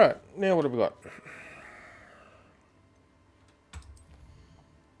 Alright, now what have we got?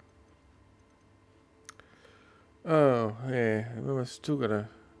 Oh, yeah, we've still got a...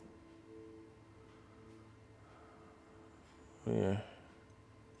 Yeah.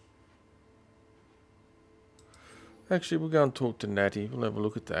 Actually, we'll go and talk to Natty. We'll have a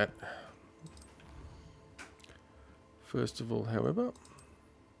look at that. First of all, however,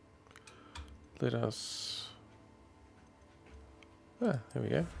 let us... Ah, there we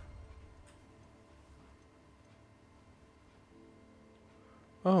go.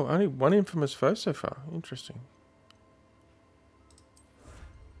 Oh, only one infamous foe so far. Interesting.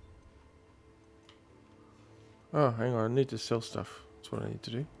 Oh, hang on. I need to sell stuff. That's what I need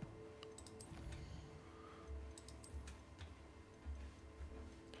to do.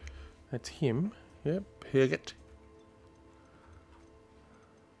 That's him. Yep, Herget.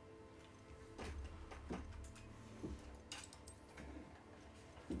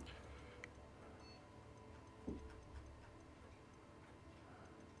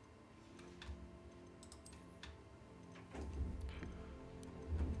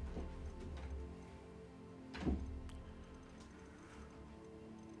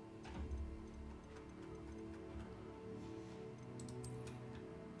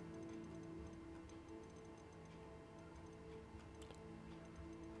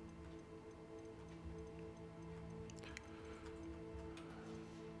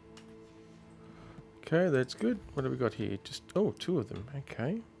 Okay, that's good. What have we got here? Just, oh, 2 of them.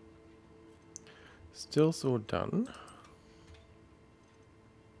 Okay. Stealth all done.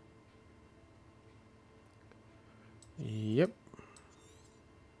 Yep.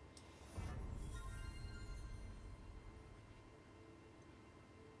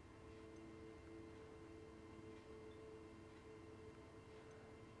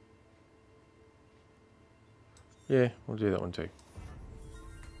 Yeah, we'll do that one too.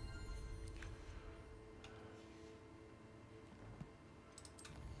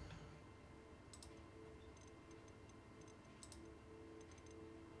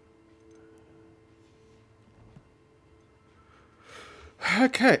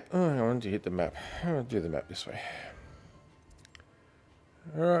 Okay, oh, I want to hit the map. I want to do the map this way.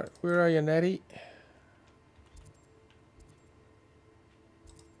 Alright, where are you, Natty?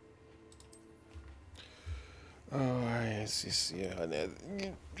 Oh, yes, yes, yeah, I know.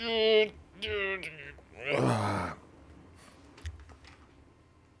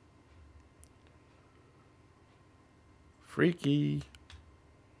 Freaky.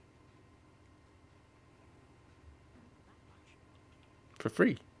 for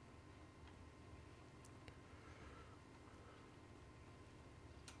free.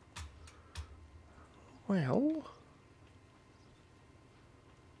 Well,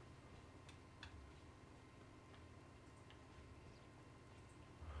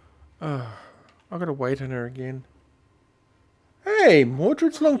 I've got to wait on her again. Hey, Mordred,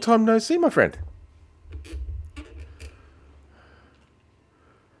 it's long time no see, my friend.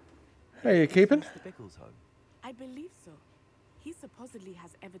 How you keeping? Mr. Bickle's home. I believe so. He supposedly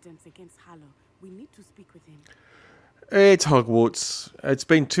has evidence against Harlow. We need to speak with him. It's Hogwarts. It's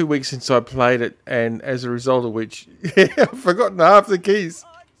been 2 weeks since I played it, and as a result of which, I've forgotten half the keys.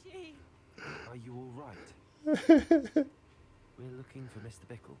 Archie! Are you all right? We're looking for Mr.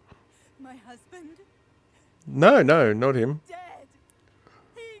 Bickle. My husband? No, not him. Dead!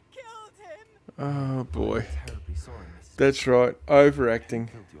 He killed him! Oh boy, Terribly sorry, Mrs. that's right. Overacting.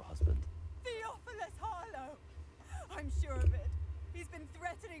 Killed your husband. Theophilus Harlow! I'm sure of it. He's been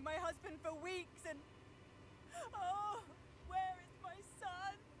threatening my husband for weeks and... Oh, where is my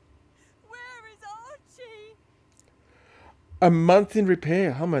son? Where is Archie? A month in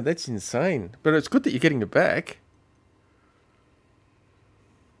repair. Oh man, that's insane. But it's good that you're getting it back.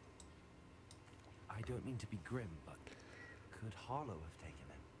 I don't mean to be grim, but could Harlow have taken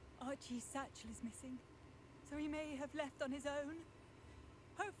him? Archie's satchel is missing, so he may have left on his own.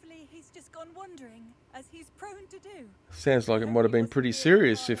 Hopefully he's just gone wandering, as he's prone to do. Sounds like it might have been pretty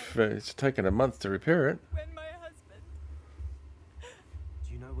serious if it's taken a month to repair it. When my husband...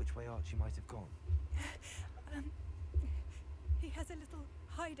 Do you know which way Archie might have gone? He has a little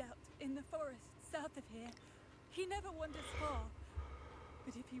hideout in the forest south of here. He never wanders far.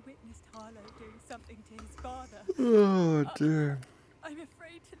 But if he witnessed Harlow doing something to his father... Oh dear. I'm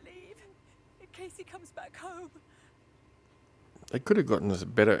afraid to leave, in case he comes back home. They could have gotten us a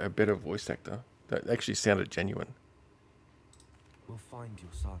better voice actor that actually sounded genuine. We'll find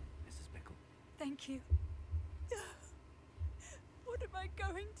your son, Mrs. Bickle. Thank you. What am I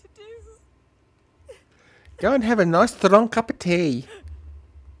going to do? Go and have a nice strong cup of tea.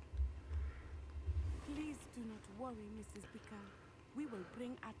 Please do not worry, Mrs. Bickle. We will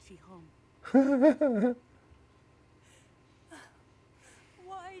bring Archie home.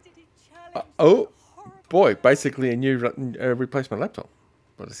 Why did he challenge Oh, that horrible boy, man? basically a new replacement laptop,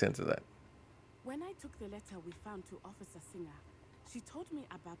 by the sense of that. When I took the letter we found to Officer Singer, she told me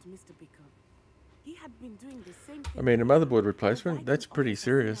about Mr. Bickle. He had been doing the same thing. I mean, a motherboard providing replacement, that's pretty Officer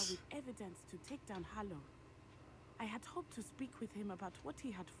Singer serious. with evidence to take down Harlow. I had hoped to speak with him about what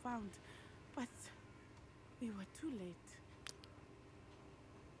he had found, but we were too late.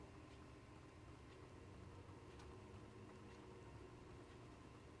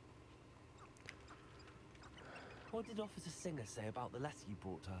 What did Officer Singer say about the letter you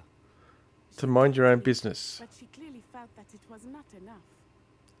brought her? To mind your own business. But she clearly felt that it was not enough.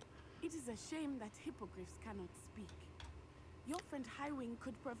 It is a shame that hippogriffs cannot speak. Your friend Highwing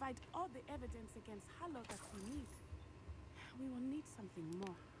could provide all the evidence against Harlow that we need. We will need something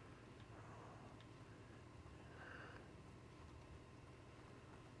more.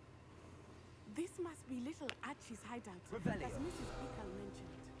 This must be little Archie's hideout, Revelio. as Mrs. Bickle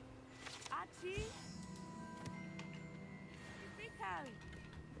mentioned. Archie? Bickle!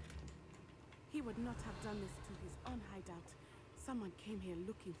 He would not have done this to his own hideout. Someone came here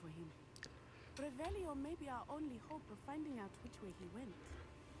looking for him. Revelio may be our only hope of finding out which way he went.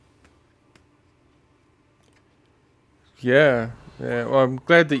 Yeah. Well, I'm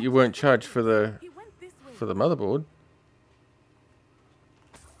glad that you weren't charged for the He went this way. motherboard.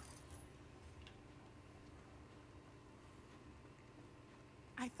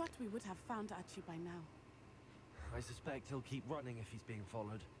 I thought we would have found Archie by now. I suspect he'll keep running if he's being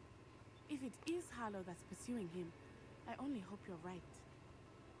followed. If it is Harlow that's pursuing him, I only hope you're right.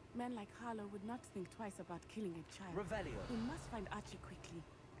 Men like Harlow would not think twice about killing a child. Revelio. We must find Archie quickly.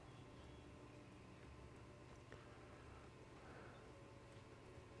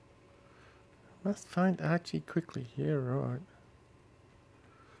 Must find Archie quickly. Yeah, right.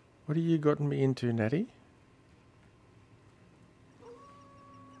 What have you gotten me into, Natty?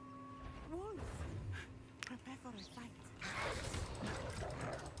 Wolves! Prepare for a fight.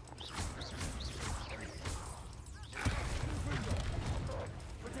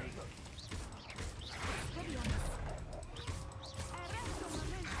 Steady on us. Arresto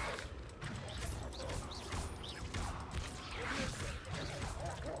momento.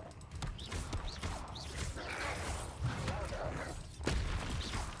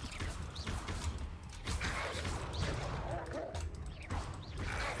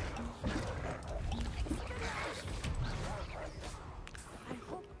 I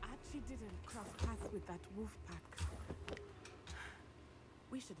hope Archie didn't cross paths with that wolf pack.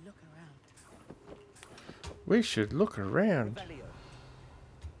 We should look around. We should look around. Revelio.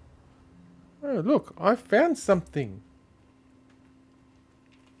 Oh, look, I found something.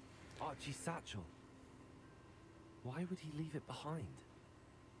 Archie's satchel. Why would he leave it behind?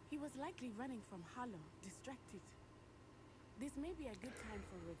 He was likely running from Harlow, distracted. This may be a good time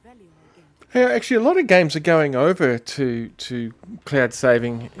for Revelio again. Yeah, actually, a lot of games are going over to cloud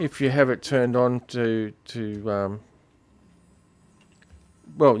saving if you have it turned on to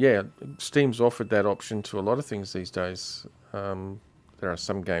well, yeah, Steam's offered that option to a lot of things these days. There are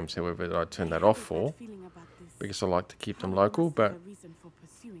some games, however, that I turn that off for because I like to keep them local. But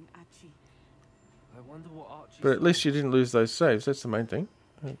at least you didn't lose those saves. That's the main thing.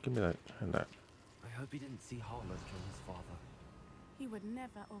 Give me that and that. I hope he didn't see Harlow kill his father. He would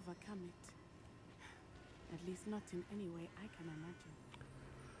never overcome it. At least not in any way I can imagine.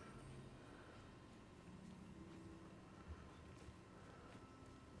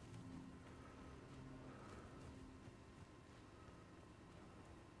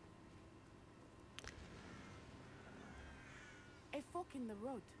 A fork in the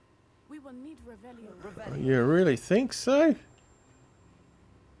road. We will need Revelio. You really think so?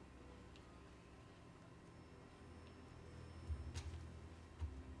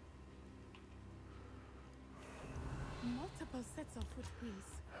 Multiple sets of footprints.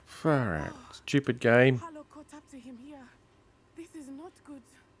 Far out. Stupid game. Harlow caught up to him here. This is not good.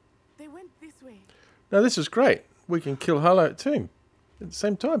 They went this way. No, this is great. We can kill Harlow at the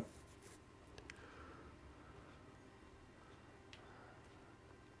same time.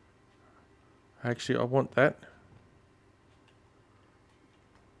 Actually, I want that.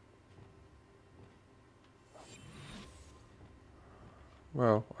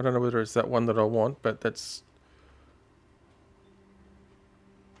 Well, I don't know whether it's that one that I want, but that's...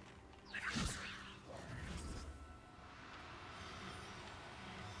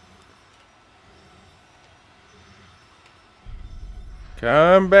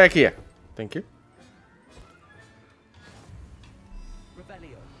 Come back here. Thank you.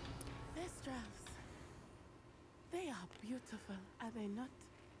 Revelio. Thestrals. They are beautiful, are they not?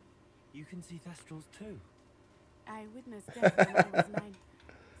 You can see Thestrals too. I witnessed death when I was 9.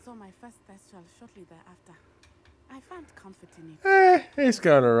 Saw my first Thestral shortly thereafter. I found comfort in it. It's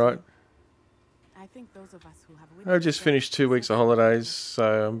going alright. I think those of us who have I just death finished 2 weeks of accept holidays,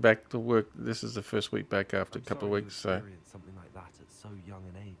 so I'm back to work. This is the first week back after a couple of sorry weeks, you so... experienced something like that at so young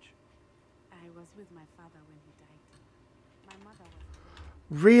an age. I was with my father when he died. My mother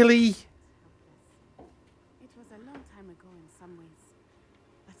was Really? helpless. It was a long time ago in some ways,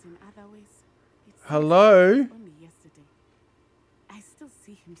 but in other ways, it seems Hello? like only yesterday. I still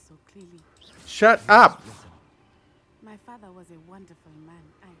see him so clearly. Shut up! My father was a wonderful man.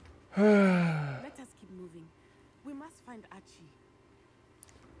 Let us keep moving. We must find Archie.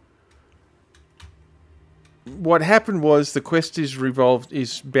 What happened was the quest is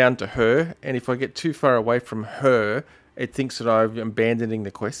bound to her, and if I get too far away from her, it thinks that I'm abandoning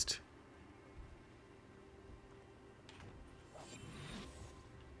the quest.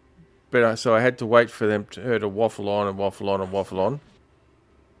 But so I had to wait for her to waffle on and waffle on and waffle on.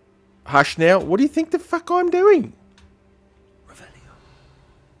 Hush now. What do you think the fuck I'm doing? Revelio.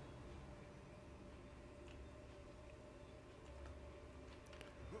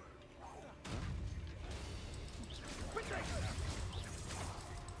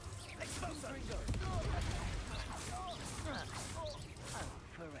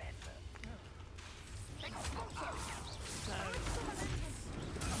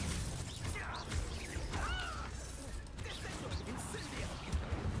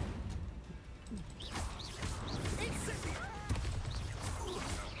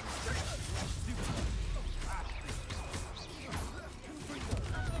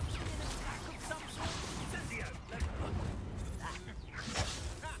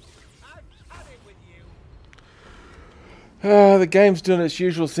 The game's doing its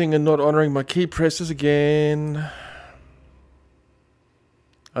usual thing and not honouring my key presses again.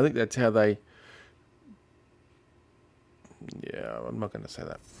 I think that's how they... Yeah, I'm not going to say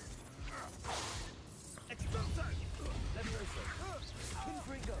that.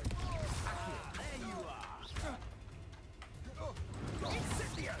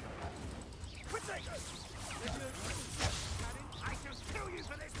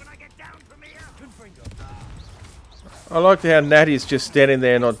 I like how Natty's just standing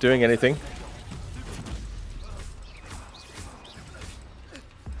there not doing anything.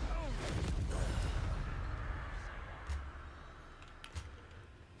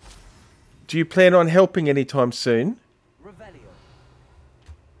 Do you plan on helping anytime soon? Revelio.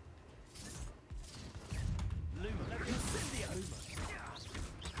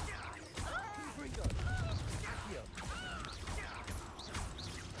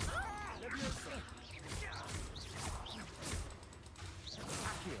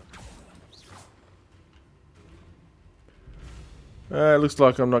 Looks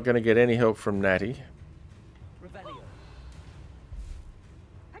like I'm not going to get any help from Natty. Revelio.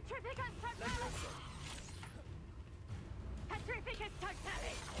 Petrificus totalis! Petrificus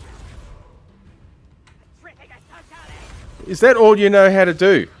totalis! Petrificus totalis! Is that all you know how to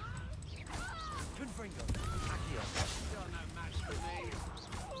do? Confringo. Accio. You're no match for me.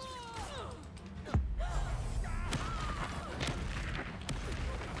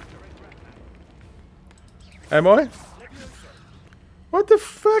 Am I? What the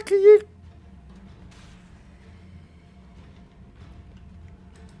fuck are you?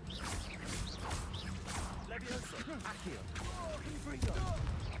 Levioso. Accio. Confringo.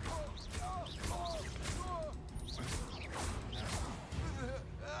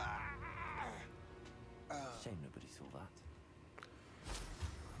 Shame nobody saw that.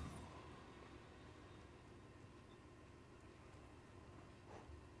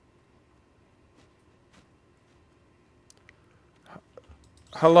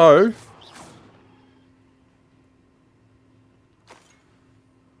 Hello? It is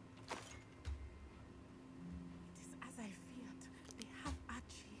as I feared. They have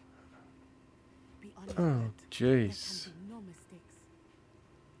Archie. Beyond Oh, that, jeez. there can be no mistakes.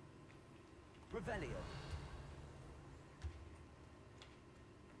 Revelio.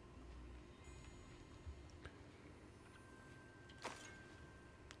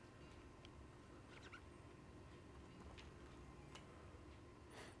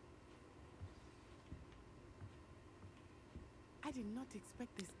 I did not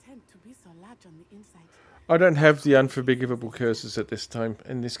expect this tent to be so large on the inside. I don't have the unforgivable curses at this time,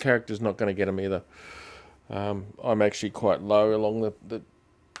 and this character's not going to get them either. I'm actually quite low along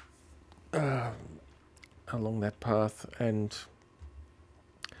along that path, and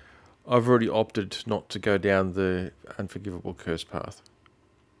I've already opted not to go down the unforgivable curse path.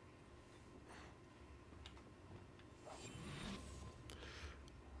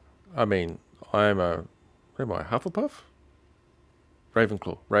 I mean, I am a... What am I, Hufflepuff?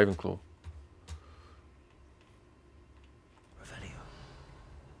 Ravenclaw. Ravenclaw.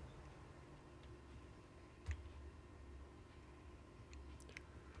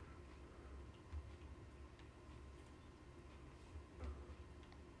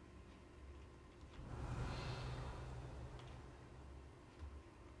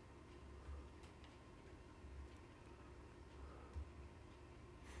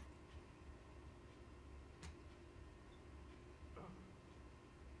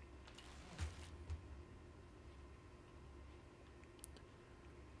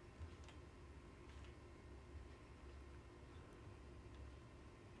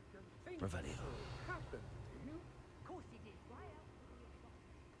 Revelio. Revelio. Of course he did. Why else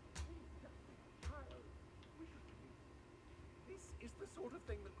This is the sort of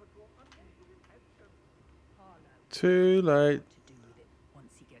thing that could draw unending attention. Too late. To do with it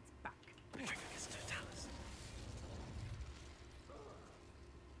once he gets back. Petrificus totalis.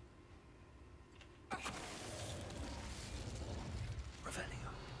 Revelio.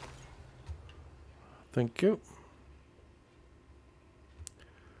 Thank you.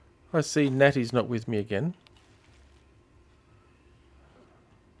 I see Natty's not with me again.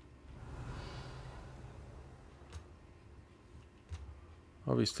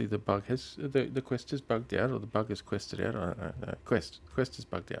 Obviously the bug has... The quest is bugged out, or the bug is quested out. I don't know. No, quest is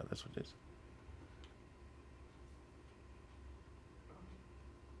bugged out, that's what it is.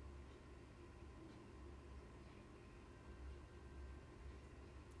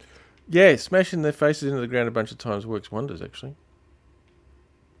 Yeah, smashing their faces into the ground a bunch of times works wonders, actually.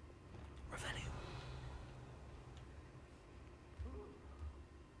 Revelio.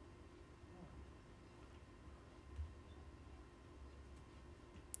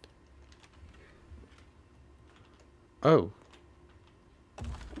 Oh.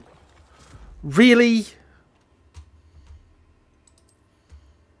 Really?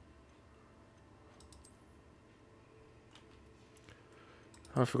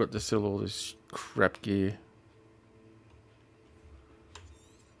 I forgot to sell all this crap gear.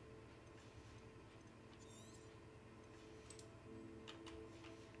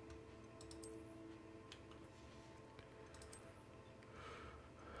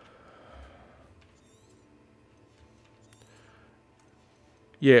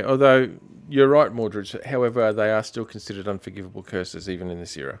 Yeah, although you're right, Mordred. However, they are still considered unforgivable curses even in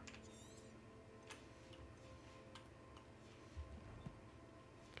this era.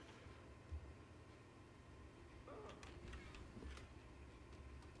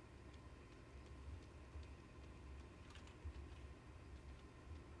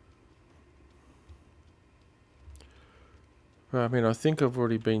 Well, I mean, I think I've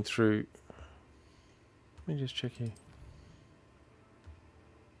already been through... Let me just check here.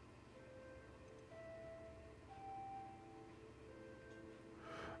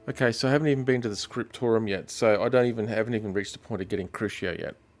 Okay, so I haven't even been to the scriptorium yet, so I haven't even reached the point of getting Crucio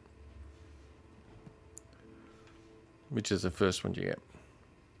yet. Which is the first one you get.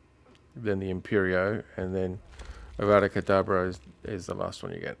 Then the Imperio, and then Avada Kedavra is the last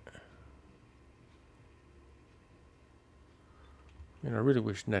one you get. And I really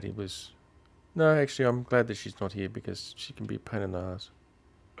wish Natty was... No, actually, I'm glad that she's not here because she can be a pain in the ass.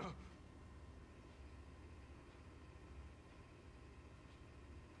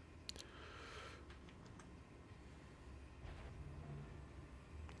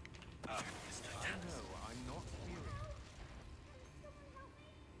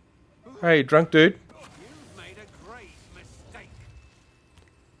 Hey, drunk dude. You've made a great mistake.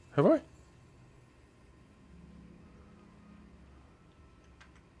 Have I?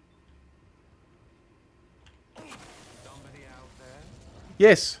 Somebody out there?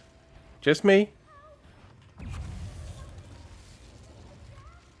 Yes. Just me.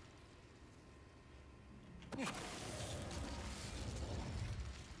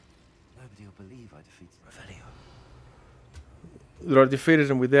 Nobody will believe I defeated Revelio. That I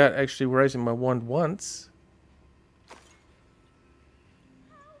defeated him without actually raising my wand once.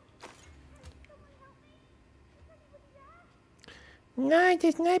 No,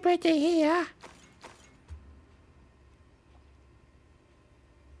 there's nobody here.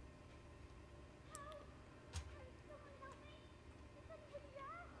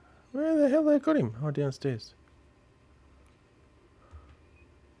 Where the hell they got him? Oh, downstairs.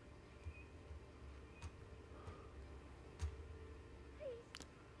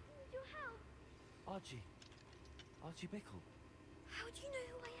 Archie Bickle. How do you know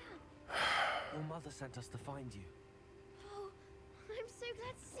who I am? Your mother sent us to find you. Oh, I'm so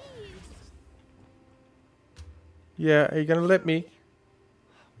glad to see you. Yeah, are you going to let me?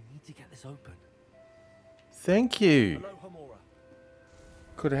 We need to get this open. Thank you. Hello, Homora.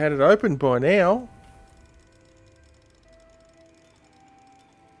 Could have had it open by now.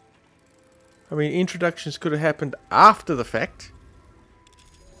 I mean, introductions could have happened after the fact.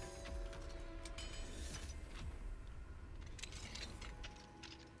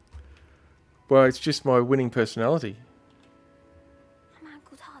 Well, it's just my winning personality. A man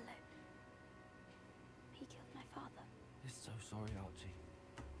called Harlow. He killed my father. We're so sorry, Archie.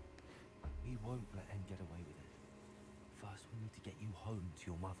 We won't let Em get away with it. First, we need to get you home to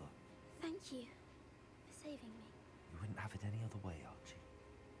your mother. Thank you for saving me. We wouldn't have it any other way, Archie.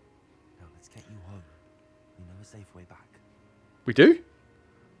 Now, let's get you home. We know a safe way back. We do?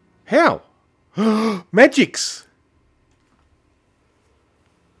 How? Magics!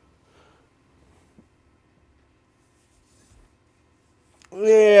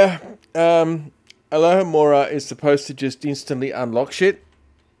 Yeah, Alohomora is supposed to just instantly unlock shit,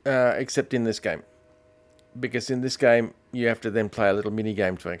 except in this game. Because in this game, you have to then play a little mini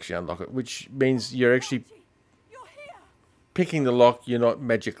game to actually unlock it, which means you're actually You're here. picking the lock, you're not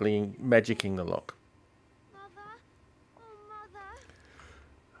magicking the lock. Mother?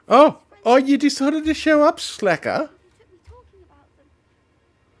 Oh, Mother. Oh, you decided to show up, slacker. You took me talking about them.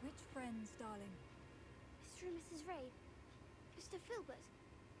 Which friends, darling? Mr. and Mrs. Ray. Mr. Filbert.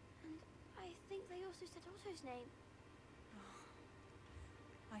 And I think they also said Otto's name.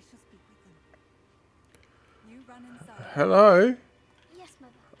 I shall speak with them. You run inside. Hello? Yes,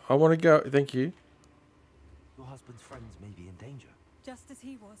 Mother. I want to go. Thank you. Your husband's friends may be in danger. Just as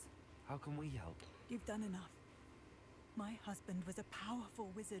he was. How can we help? You've done enough. My husband was a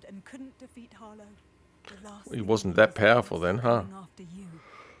powerful wizard and couldn't defeat Harlow. The last He thing wasn't that was powerful then, huh? coming after you.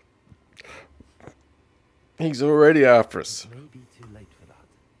 He's already after us. It may be too late for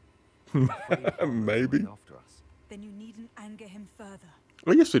that. Maybe. After us. Then you needn't anger him further.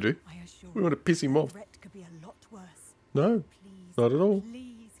 Oh, yes, we do. I assure We want to piss him the off. threat could be a lot worse. No, Please, not at all.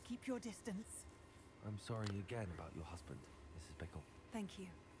 please keep your distance. I'm sorry again about your husband, Mrs. Bickle. Thank you.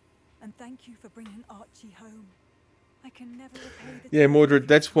 And thank you for bringing Archie home. I can never repay the Yeah, time Mordred, you've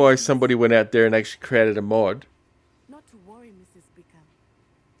that's why given somebody us. went out there and actually created a mod. Not to worry, Mrs. Bickle.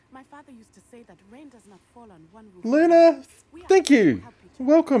 My father used to say that rain does not fall on one roof. Luna, We are thank here to you. help each other.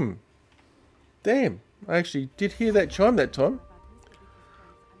 Welcome. Damn, I actually did hear that chime that time. About Mr. Bickle's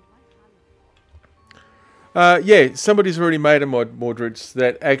friends and why Harlow. Yeah, somebody's already made a mod, Mordred,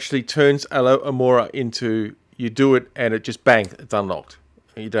 that actually turns Alohomora into, you do it and it just bang, it's unlocked.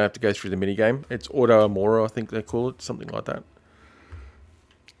 You don't have to go through the minigame. It's Auto Amora, I think they call it, something like that.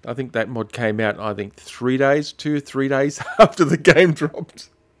 I think that mod came out, 3 days, 2-3 days after the game dropped.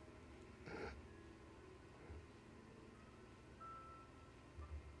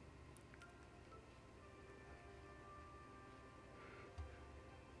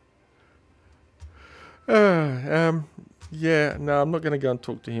 Yeah, no, I'm not going to go and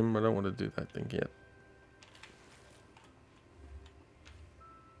talk to him. I don't want to do that thing yet.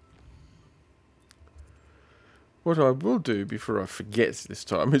 What I will do before I forget this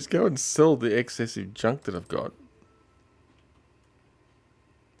time is go and sell the excessive junk that I've got.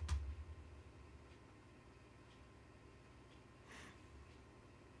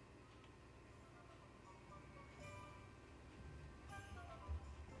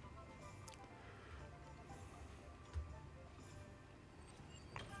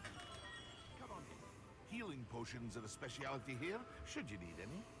 Come on in. Healing potions are a speciality here, should you need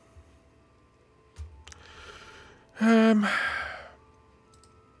any.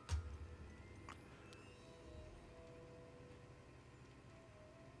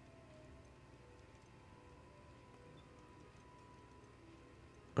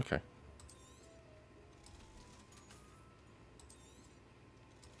 Okay.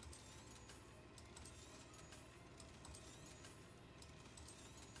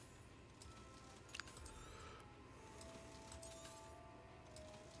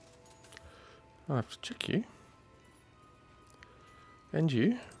 I'll have to check you. And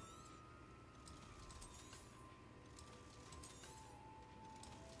you.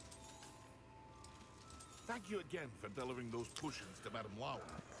 Thank you again for delivering those potions to Madame Wow.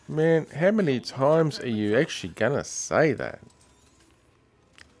 Man, how many times are you actually gonna say that?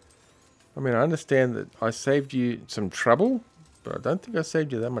 I mean, I understand that I saved you some trouble, but I don't think I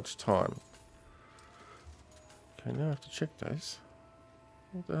saved you that much time. Okay, now I have to check those.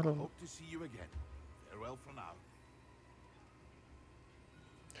 What the hell? Hope to see you again. Farewell for now.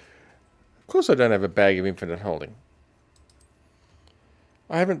 Of course I don't have a bag of infinite holding.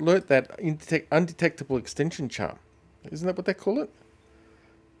 I haven't learnt that undetectable extension charm. Isn't that what they call it?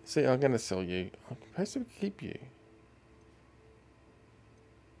 See, I'm going to sell you. I'm supposed to keep you.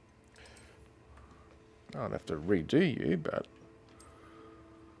 I'll have to redo you, but...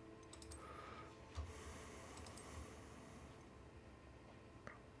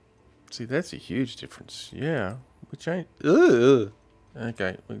 See, that's a huge difference. Yeah. Which ain't... Ugh.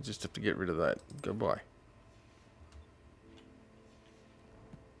 Okay, we just have to get rid of that. Goodbye.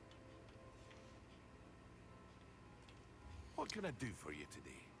 What can I do for you today?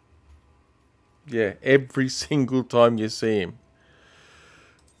 Yeah, every single time you see him.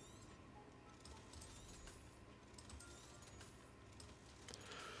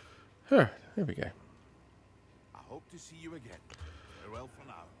 Huh, there we go. I hope to see you again. Farewell for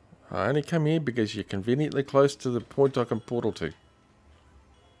now. I only come here because you're conveniently close to the point I can portal to.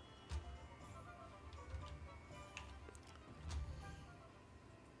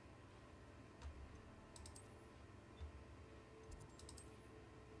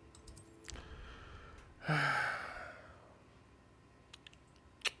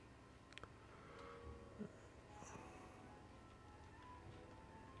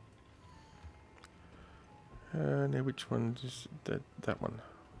 Now which one is that one?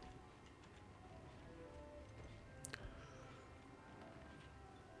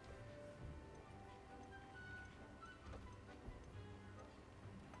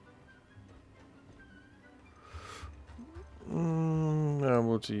 No,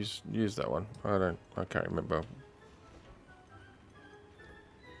 we'll just use that one. I can't remember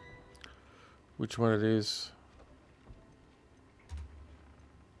which one it is.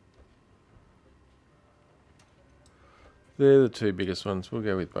 They're the two biggest ones. We'll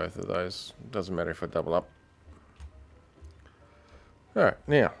go with both of those. Doesn't matter if I double up. Alright,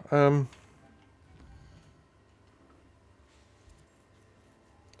 now,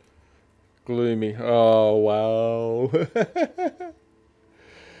 gloomy. Oh, wow.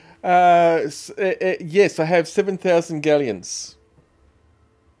 Yes, I have 7,000 galleons.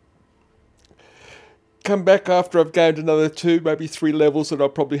 Come back after I've gained another 2, maybe 3 levels, and I'll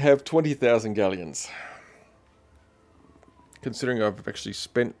probably have 20,000 galleons. Considering I've actually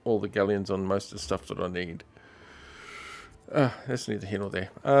spent all the galleons on most of the stuff that I need. That's neither here nor there.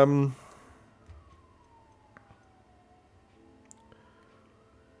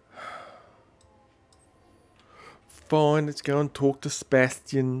 Fine, let's go and talk to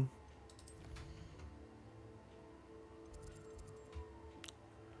Sebastian.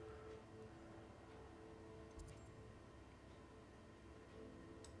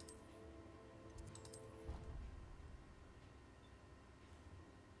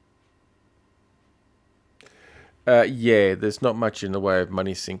 Yeah, there's not much in the way of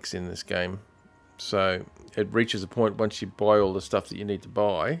money sinks in this game. So it reaches a point once you buy all the stuff that you need to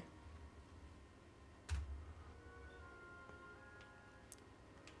buy.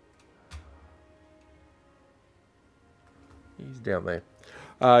 He's down there.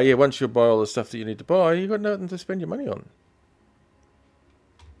 Yeah, once you buy all the stuff that you need to buy, you've got nothing to spend your money on.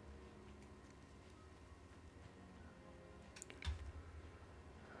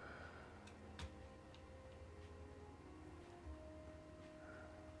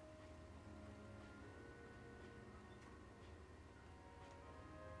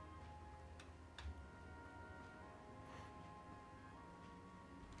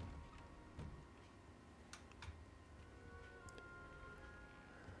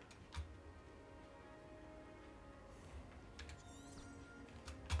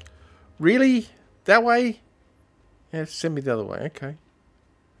 Really? That way? Yeah, send me the other way. Okay.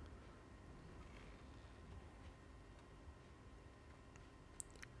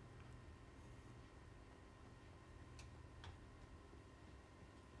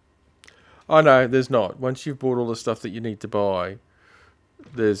 Oh no, there's not. Once you've bought all the stuff that you need to buy,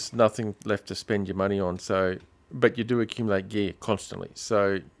 there's nothing left to spend your money on. So, but you do accumulate gear constantly.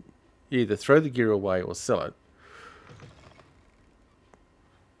 So, you either throw the gear away or sell it.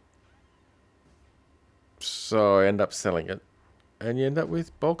 So I end up selling it, and you end up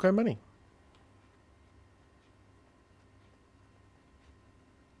with bulko money.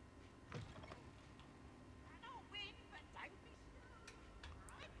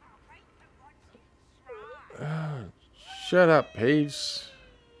 Shut up, Peeves.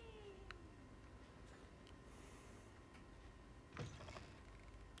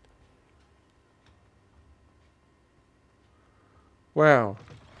 Wow.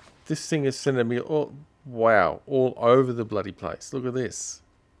 This thing is sending me all... Wow. All over the bloody place. Look at this.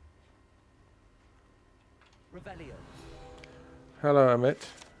 Revelio. Hello, Amit.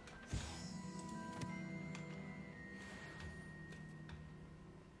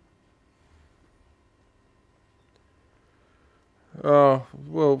 Oh,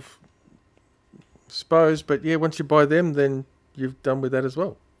 well, suppose, but yeah, once you buy them, then you've done with that as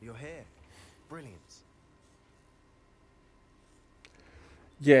well. You're here. Brilliant.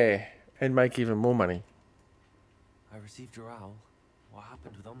 Yeah, and make even more money. I received your owl. What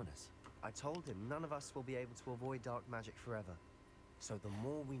happened with Ominous? I told him none of us will be able to avoid dark magic forever. So the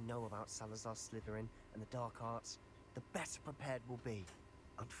more we know about Salazar Slytherin and the dark arts, the better prepared we'll be.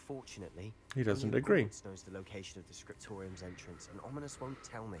 Unfortunately, He doesn't only agree. Hogwarts knows the location of the Scriptorium's entrance, and Ominous won't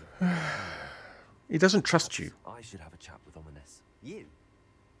tell me. He doesn't trust you. I should have a chat with Ominous. You?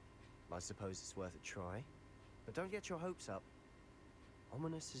 I suppose it's worth a try. But don't get your hopes up.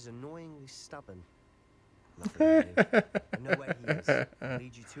 Ominous is annoyingly stubborn. Nothing to do. I know where he is. I'll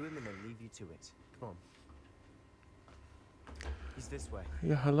lead you to him and then leave you to it. Come on. He's this way.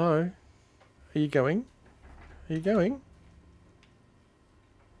 Yeah, hello. Are you going? Are you going?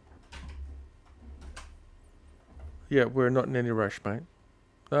 Yeah, we're not in any rush, mate.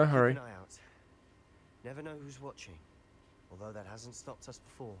 No hurry. Keep an eye out. Never know who's watching. Although that hasn't stopped us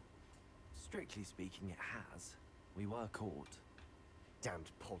before. Strictly speaking, it has. We were caught.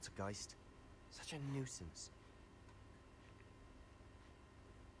 Damned poltergeist. Such a nuisance.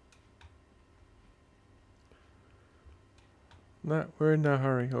 No, we're in no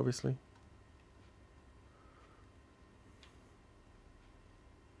hurry, obviously.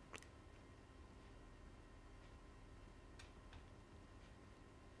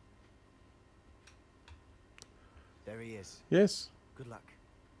 There he is. Yes. Good luck.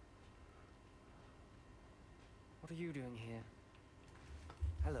 What are you doing here?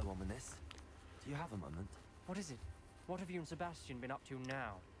 Hello, Ominous. Do you have a moment? What is it? What have you and Sebastian been up to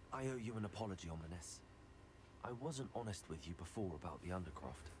now? I owe you an apology, Ominous. I wasn't honest with you before about the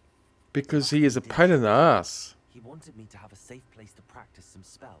Undercroft. Because he is a pain in the ass. He wanted me to have a safe place to practice some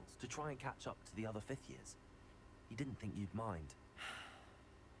spells, to try and catch up to the other 5th years. He didn't think you'd mind.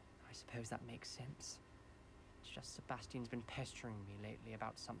 I suppose that makes sense. It's just Sebastian's been pestering me lately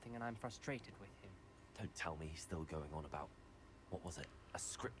about something and I'm frustrated with him. Don't tell me he's still going on about, what was it, a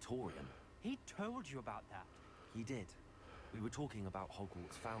scriptorium? He told you about that. He did. We were talking about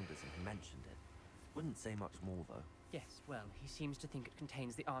Hogwarts founders and he mentioned it. Wouldn't say much more though. Yes, well, he seems to think it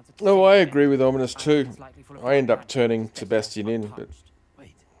contains the answer to... Oh, I something. agree with Ominous I think too. it's likely full of I end dark up magic, turning especially Sebastian if in, it's but... untouched.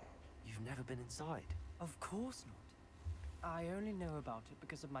 Wait, you've never been inside? Of course not. I only know about it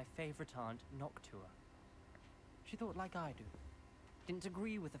because of my favourite aunt, Noctua. She thought like I do. Didn't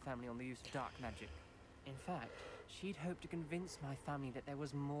agree with the family on the use of dark magic. In fact, she'd hoped to convince my family that there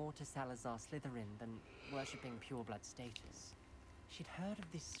was more to Salazar Slytherin than worshipping pureblood status. She'd heard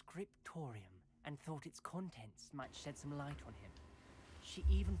of this scriptorium and thought its contents might shed some light on him. She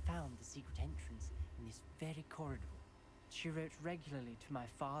even found the secret entrance in this very corridor. She wrote regularly to my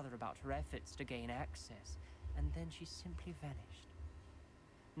father about her efforts to gain access, and then she simply vanished.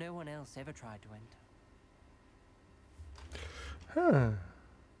 No one else ever tried to enter. Huh.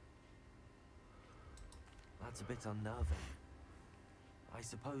 That's a bit unnerving. I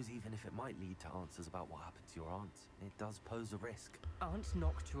suppose even if it might lead to answers about what happened to your aunt, it does pose a risk. Aunt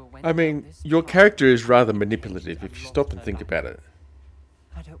Noctua went I mean, down this your path character is for rather decades manipulative if you lost stop and her think back. about it.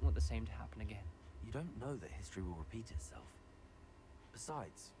 I don't want the same to happen again. You don't know that history will repeat itself.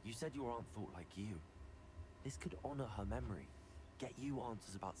 Besides, you said your aunt thought like you. This could honor her memory. Get you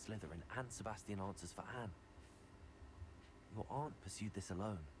answers about Slytherin and Sebastian answers for Anne. Your aunt pursued this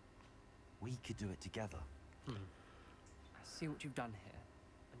alone. We could do it together. I see what you've done here,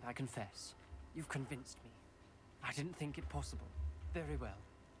 and I confess. You've convinced me. I didn't think it possible. Very well.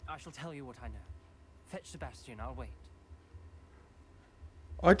 I shall tell you what I know. Fetch Sebastian, I'll wait.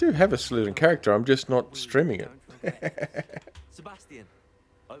 I do have a Slytherin character, I'm just not streaming it. Sebastian,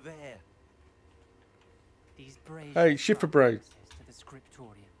 over here. These brave Hey, shift for brave. to the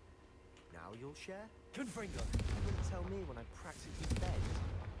scriptorium. Now you'll share? Confringo. You wouldn't tell me when I practically begged.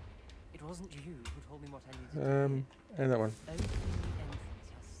 It wasn't you who told me what I needed to hear. And that one. Opening the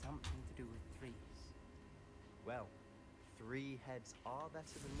entrance has something to do with threes. Well, 3 heads are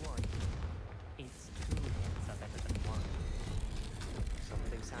better than 1. It's 2 heads are better than 1.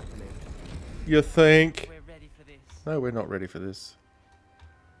 Something's happening. You think? We're ready for this. No, we're not ready for this.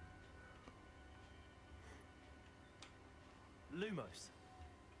 Lumos.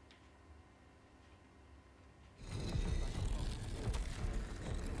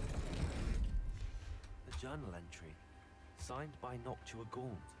 The journal entry, signed by Noctua Gaunt.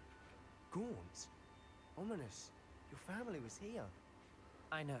 Gaunt? Ominous. Your family was here.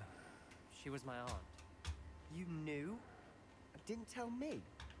 I know. She was my aunt. You knew? Didn't tell me.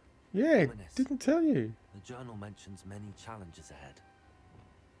 Yeah, Ominous. didn't tell you. The journal mentions many challenges ahead.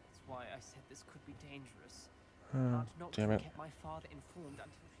 That's why I said this could be dangerous. Oh, Aunt Noctua damn it. kept my father informed until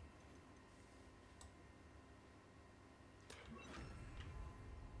she...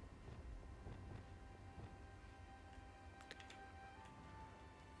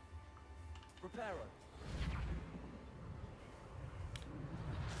 Reparo.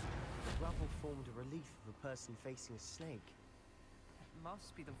 The rubble formed a relief of a person facing a snake. It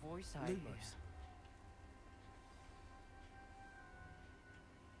must be the voice I hear. Lumos.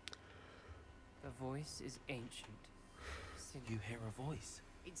 The voice is ancient. You hear a voice.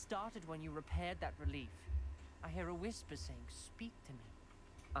 It started when you repaired that relief. I hear a whisper saying, "Speak to me."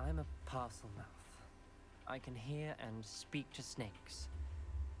 I'm a parcel mouth. I can hear and speak to snakes.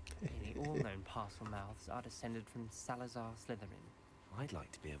 Nearly all known parcel mouths are descended from Salazar Slytherin. I'd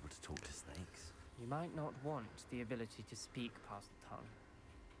like to be able to talk to snakes. You might not want the ability to speak parcel tongue.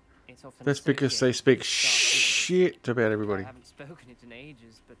 It's often That's because they associated speak with dark vision. shit about everybody. I haven't spoken it in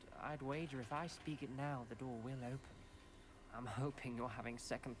ages, but I'd wager if I speak it now, the door will open. I'm hoping you're having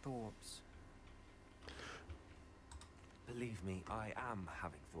second thoughts. Believe me, I am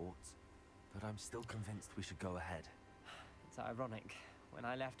having thoughts, but I'm still convinced we should go ahead. It's ironic. When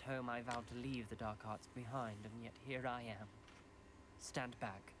I left home, I vowed to leave the dark arts behind, and yet here I am. Stand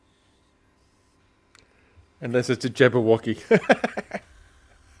back. Unless it's a Jabberwocky.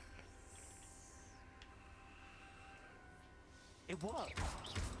 It worked!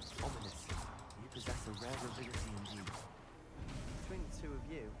 Ominous. You possess a rare ability indeed. Between the 2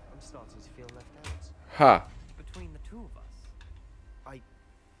 of you, I'm starting to feel left out. Ha! Between the 2 of us,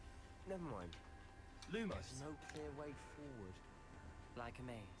 Never mind. Lumos. There's no clear way forward. like a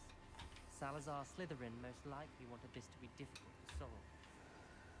maze. Salazar Slytherin most likely wanted this to be difficult to solve.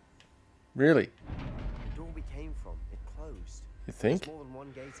 Really? The door we came from, it closed. You think? There's more than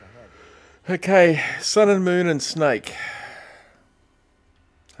 1 gate ahead. Okay, Sun and Moon and Snake.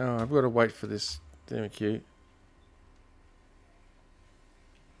 Oh, I've got to wait for this. Damn it, cute.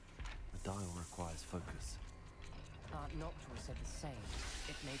 The dial requires focus. Aunt Noctua said the same.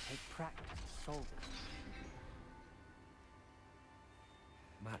 It may take practice to solve it.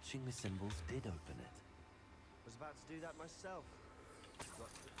 Matching the symbols did open it. Was about to do that myself. Got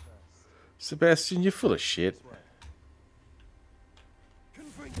to it first. Sebastian, you're full of shit. This way.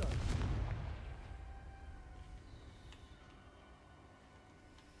 Confringo.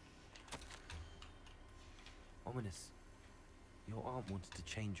 Ominous. Your aunt wanted to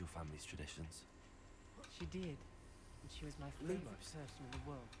change your family's traditions. She did. And she was my favorite person in the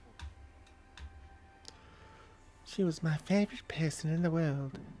world. She was my favorite person in the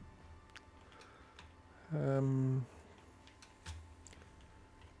world.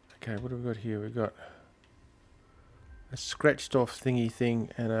 Okay, what have we got here? We've got a scratched off thingy thing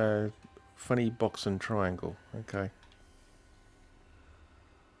and a funny box and triangle. Okay.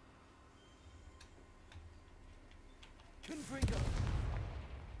 Confringo.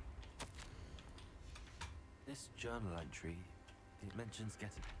 This journal entry, it mentions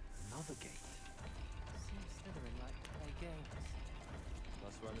getting another gate. Seems Slytherin like to play games.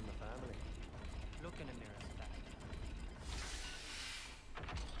 Must run in the family. Look in a mirror, Sebastian.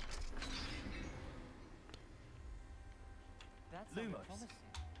 That's not Lumos. promising.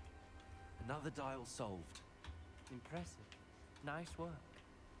 Another dial solved. Impressive. Nice work.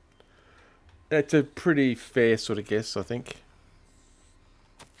 That's a pretty fair sort of guess, I think.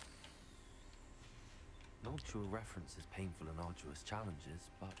 Noctua references painful and arduous challenges,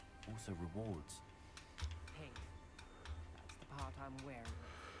 but also rewards. Pain. That's the part I'm wary of.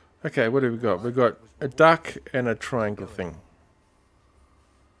 Okay, what have we got? We've got a duck and a triangle thing.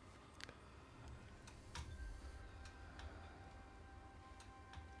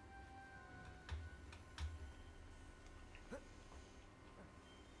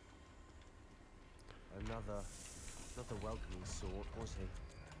 Not the welcoming sort, was he?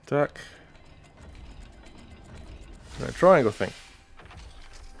 Duck. And a triangle thing.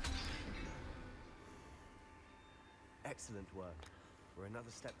 Excellent work. We're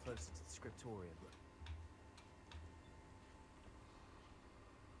another step closer to the scriptorium.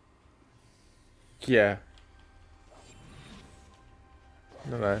 Yeah.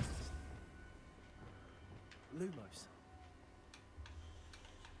 No. Lumos.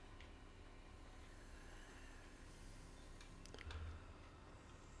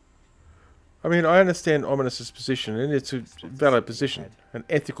 I mean, I understand Ominous's position, and it's a valid position, an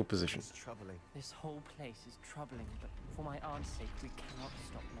ethical position. It's troubling. This whole place is troubling, but for my aunt's sake, we cannot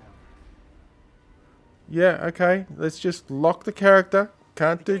stop now. Yeah, okay. Let's just lock the character.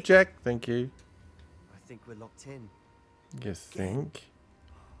 Can't do jack. Thank you. I think we're locked in. You think?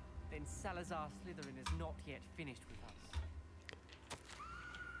 Then Salazar Slytherin is not yet finished with us.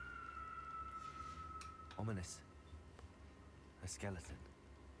 Ominous. A skeleton.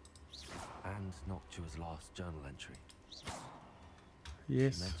 And Noctua's last journal entry.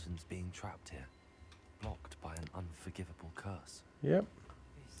 Yes. She mentions being trapped here, blocked by an unforgivable curse. Yep.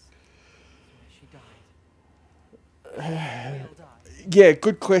 This is where she died. Will die. Yeah,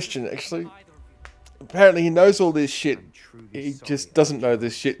 good question, actually. Either of you. Apparently he knows all this shit. I'm truly He sorry, just doesn't know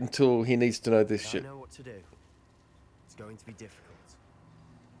this shit until he needs to know this I shit. know what to do. It's going to be difficult.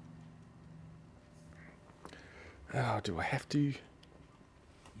 Oh, do I have to?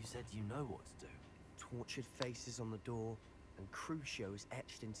 You said you know what to do. Tortured faces on the door, and Crucio is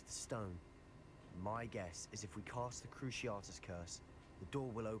etched into the stone. My guess is if we cast the Cruciatus curse, the door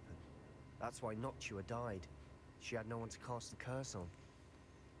will open. That's why Noctua died. She had no one to cast the curse on.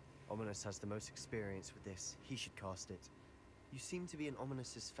 Ominous has the most experience with this. He should cast it. You seem to be in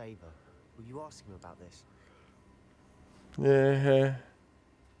Ominous's favor. Will you ask him about this? Yeah.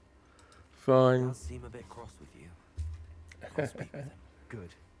 Fine. Does seem a bit cross with you. I'll speak with him. Good.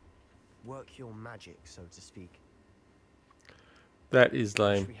 Work your magic, so to speak. That is Wish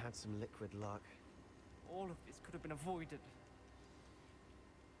lame. we had some liquid luck. All of this could have been avoided.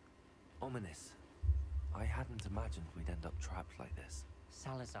 Ominous. I hadn't imagined we'd end up trapped like this.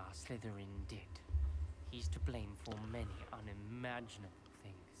 Salazar Slytherin did. He's to blame for many unimaginable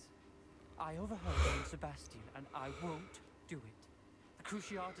things. I overheard Don Sebastian, and I won't do it. The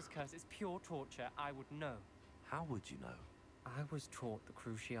Cruciatus curse is pure torture. I would know. How would you know? I was taught the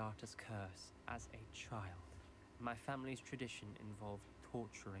Cruciatus curse as a child. My family's tradition involved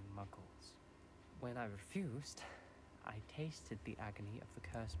torturing muggles. When I refused, I tasted the agony of the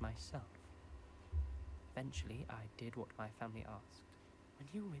curse myself. Eventually, I did what my family asked. When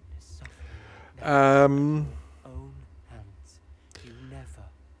you witness suffering, own hands, you never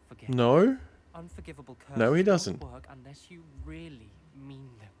forget. No. Unforgivable curses No, he don't doesn't. work unless you really mean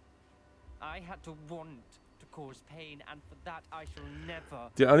them. I had to want to cause pain, and for that I shall never.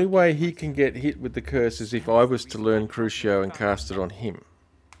 The only way he can get hit with the curse is if I was to learn Crucio and cast it on him.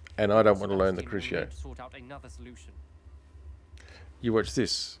 And I don't want to learn the Sebastian will Crucio. need to sort out another solution. You watch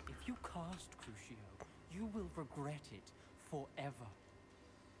this. If you cast Crucio, you will regret it forever.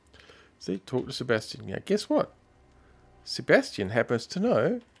 See, talk to Sebastian. Now, guess what? Sebastian happens to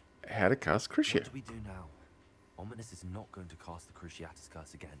know how to cast Crucio. What do we do now? Ominous is not going to cast the Cruciatus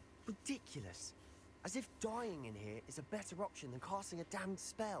curse again. Ridiculous. As if dying in here is a better option than casting a damned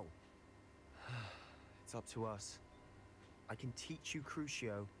spell. It's up to us. I can teach you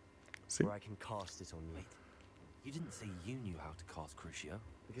Crucio, See? or I can cast it on you. Wait, you didn't say you knew how to cast Crucio.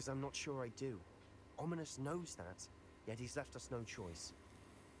 Because I'm not sure I do. Ominous knows that, yet he's left us no choice.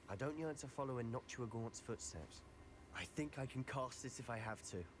 I don't yearn to follow in Noctua Gaunt's footsteps. I think I can cast it if I have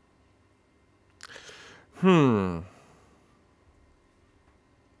to.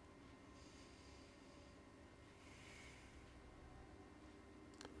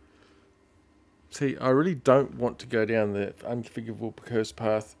 See, I really don't want to go down the unforgivable curse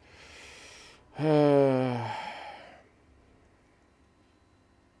path.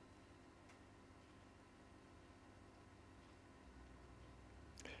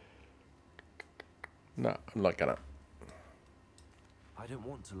 No, I'm not gonna. I don't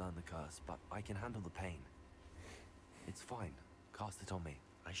want to learn the curse, but I can handle the pain. It's fine. Cast it on me.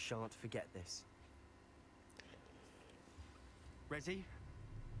 I shan't forget this. Ready?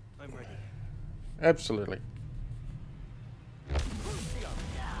 I'm ready. Absolutely.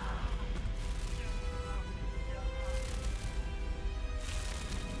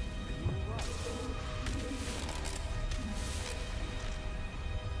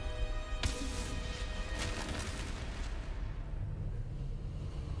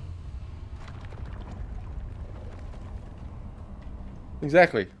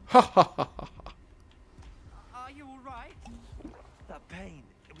 Exactly. Ha ha ha ha. Are you alright? That pain,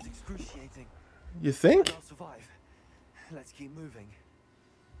 it was excruciating. You think? I'll survive. Let's keep moving.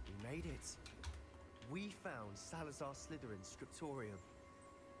 We made it. We found Salazar Slytherin's scriptorium.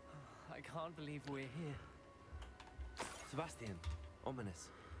 I can't believe we're here. Sebastian, ominous.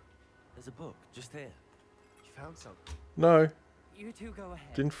 There's a book just here. You found something? No. You two go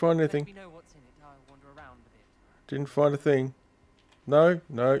ahead. Didn't find anything. Let me know what's in it. I'll wander around a bit. Didn't find a thing. No,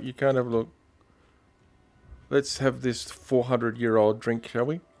 no, you can't have a look. Let's have this 400-year-old drink, shall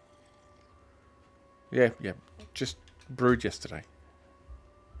we? Yeah, yeah. Just brewed yesterday.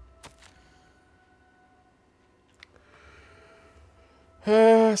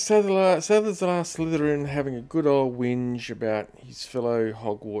 Salazar Slytherin having a good old whinge about his fellow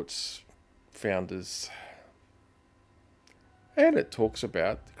Hogwarts founders. And it talks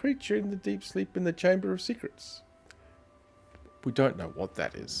about the creature in the deep sleep in the Chamber of Secrets. We don't know what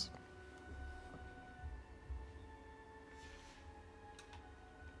that is.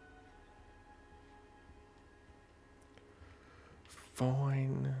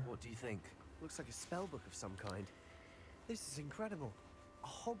 Fine. What do you think? Looks like a spell book of some kind. This is incredible. A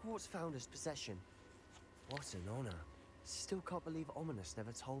Hogwarts founder's possession. What an honor. Still can't believe Ominous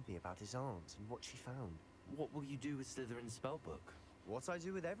never told me about his aunt and what she found. What will you do with Slytherin's spellbook? What I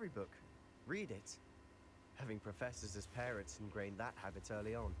do with every book. Read it. Having professors as parents ingrained that habit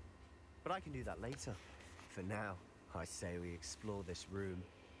early on. But I can do that later. For now, I say we explore this room.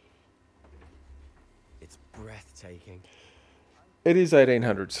 It's breathtaking. It is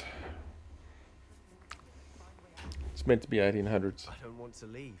 1800s. It's meant to be 1800s. I don't want to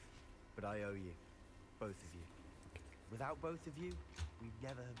leave, but I owe you. Both of you. Without both of you, we'd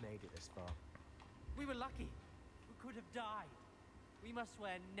never have made it this far. We were lucky. We could have died. We must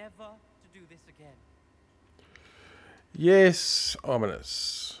swear never to do this again. Yes,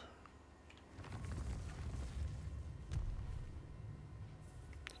 ominous.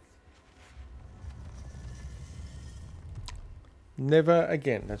 Never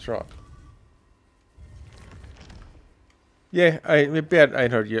again, that's right. Yeah, about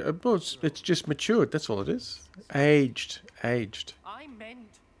 800 years. It's just matured, that's all it is. Aged. I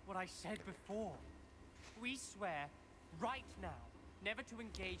meant what I said before. We swear, right now, never to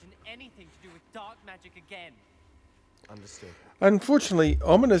engage in anything to do with dark magic again. Understood. Unfortunately,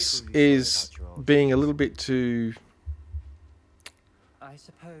 Ominous is being a little bit too... I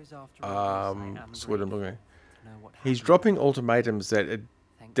suppose after all this, I am what's the word I'm looking at? to know what He's happened. dropping ultimatums that it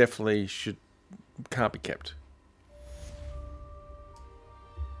Thank definitely can't be kept.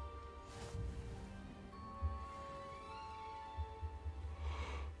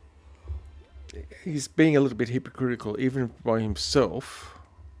 He's being a little bit hypocritical, even by himself.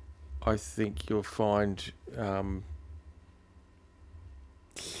 I think you'll find, yeah,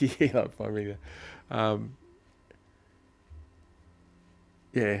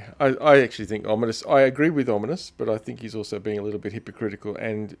 yeah, I actually think Ominous. I agree with Ominous, but I think he's also being a little bit hypocritical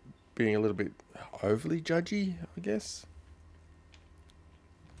and being a little bit overly judgy, I guess.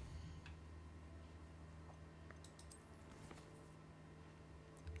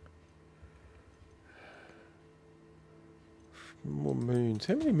 More moons.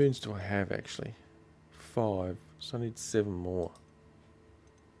 How many moons do I have, actually? 5. So I need 7 more.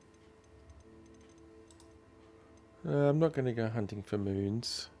 I'm not going to go hunting for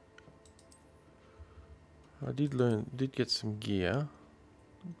moons. I did get some gear.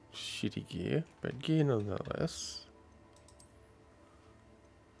 Shitty gear, but gear nonetheless.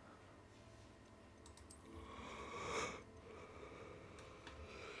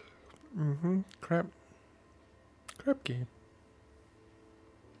 Crap gear.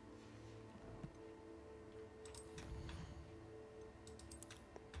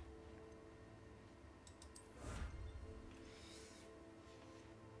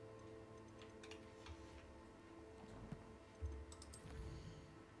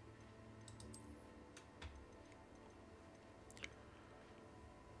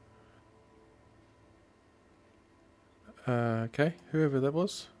 Okay, whoever that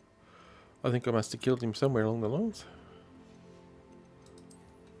was. I think I must have killed him somewhere along the lines.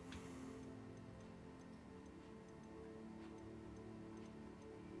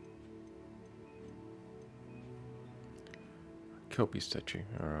 Kelpie statue,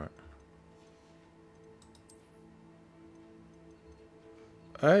 alright.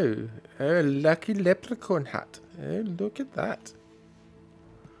 Oh, lucky leprechaun hat. Oh, look at that.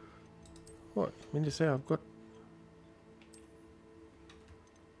 What? I mean to say I've got...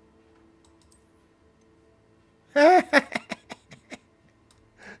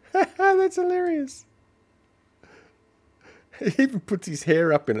 That's hilarious. He even puts his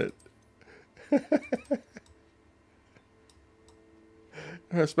hair up in it.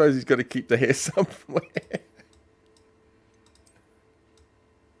 I suppose he's got to keep the hair somewhere.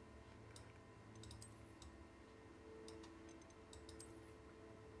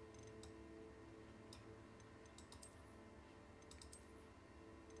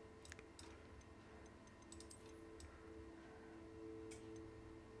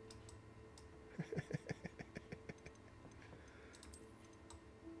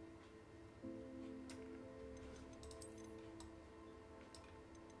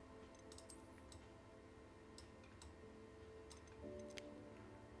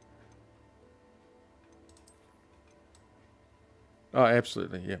 Oh,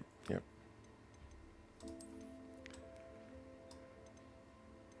 absolutely. Yep. Yep.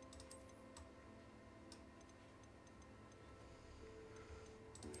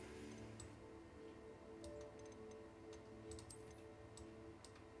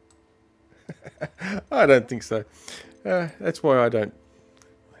 I don't think so. That's why I don't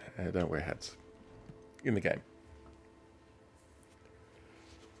wear hats in the game.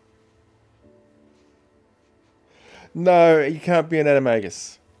 No, you can't be an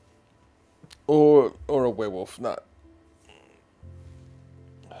animagus or a werewolf. No.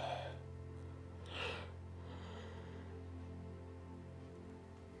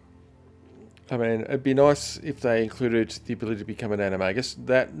 I mean, it'd be nice if they included the ability to become an animagus.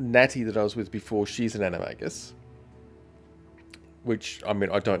 That Natty that I was with before, she's an animagus. Which, I mean,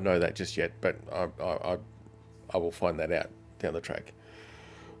 I don't know that just yet, but I will find that out down the track.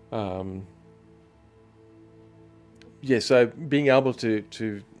 Yeah, so being able to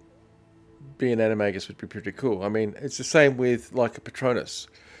be an animagus would be pretty cool. I mean, it's the same with, like, a Patronus.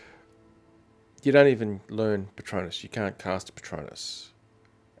 You don't even learn Patronus. You can't cast a Patronus.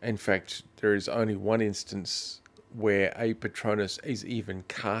 In fact, there is only one instance where a Patronus is even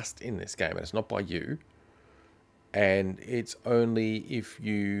cast in this game, and it's not by you. And it's only if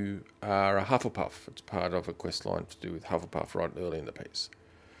you are a Hufflepuff. It's part of a quest line to do with Hufflepuff right early in the piece.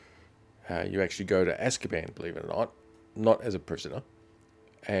 You actually go to Azkaban, believe it or not as a prisoner.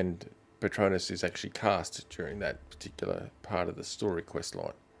 And Patronus is actually cast during that particular part of the story quest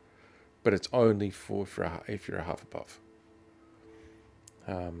line. But it's only if you're a Hufflepuff.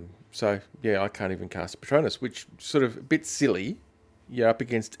 So, yeah, I can't even cast a Patronus, which is sort of a bit silly. You're up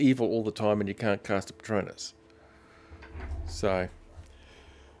against evil all the time and you can't cast a Patronus. So,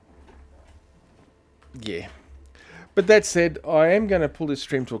 yeah. But that said, I am going to pull this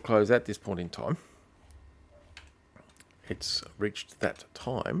stream to a close at this point in time. It's reached that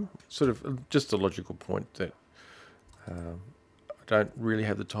time. Sort of just a logical point that I don't really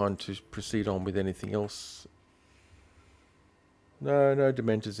have the time to proceed on with anything else. No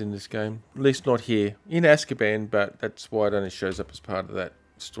Dementors in this game. At least not here. In Azkaban, but that's why it only shows up as part of that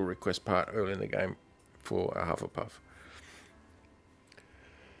story quest part early in the game for a Hufflepuff.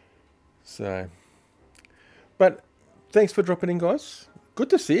 So, but thanks for dropping in, guys. Good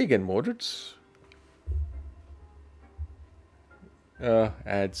to see you again, Mordred.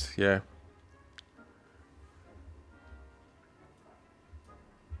 Ads, yeah.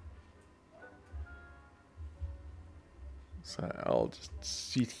 So I'll just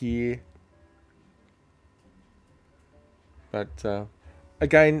sit here. But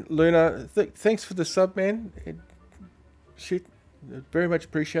again, Luna, thanks for the sub, man. Very much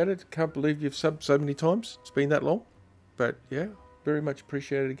appreciated. Can't believe you've subbed so many times. It's been that long. But yeah, very much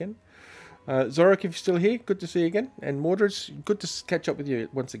appreciated again. Zorak, if you're still here, good to see you again. And Mordred, good to catch up with you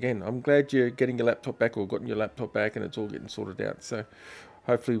once again. I'm glad you're getting your laptop back or gotten your laptop back and it's all getting sorted out. So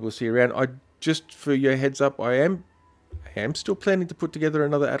hopefully we'll see you around. Just for your heads up, I am still planning to put together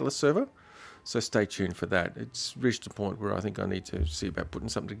another Atlas server. So stay tuned for that. It's reached a point where I think I need to see about putting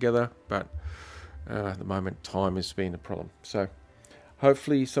something together. But at the moment, time has been a problem. So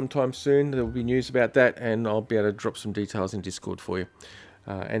hopefully sometime soon there will be news about that and I'll be able to drop some details in Discord for you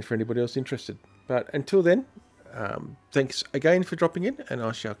and for anybody else interested. But until then, thanks again for dropping in and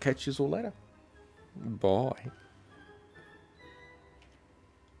I shall catch you all later. Bye.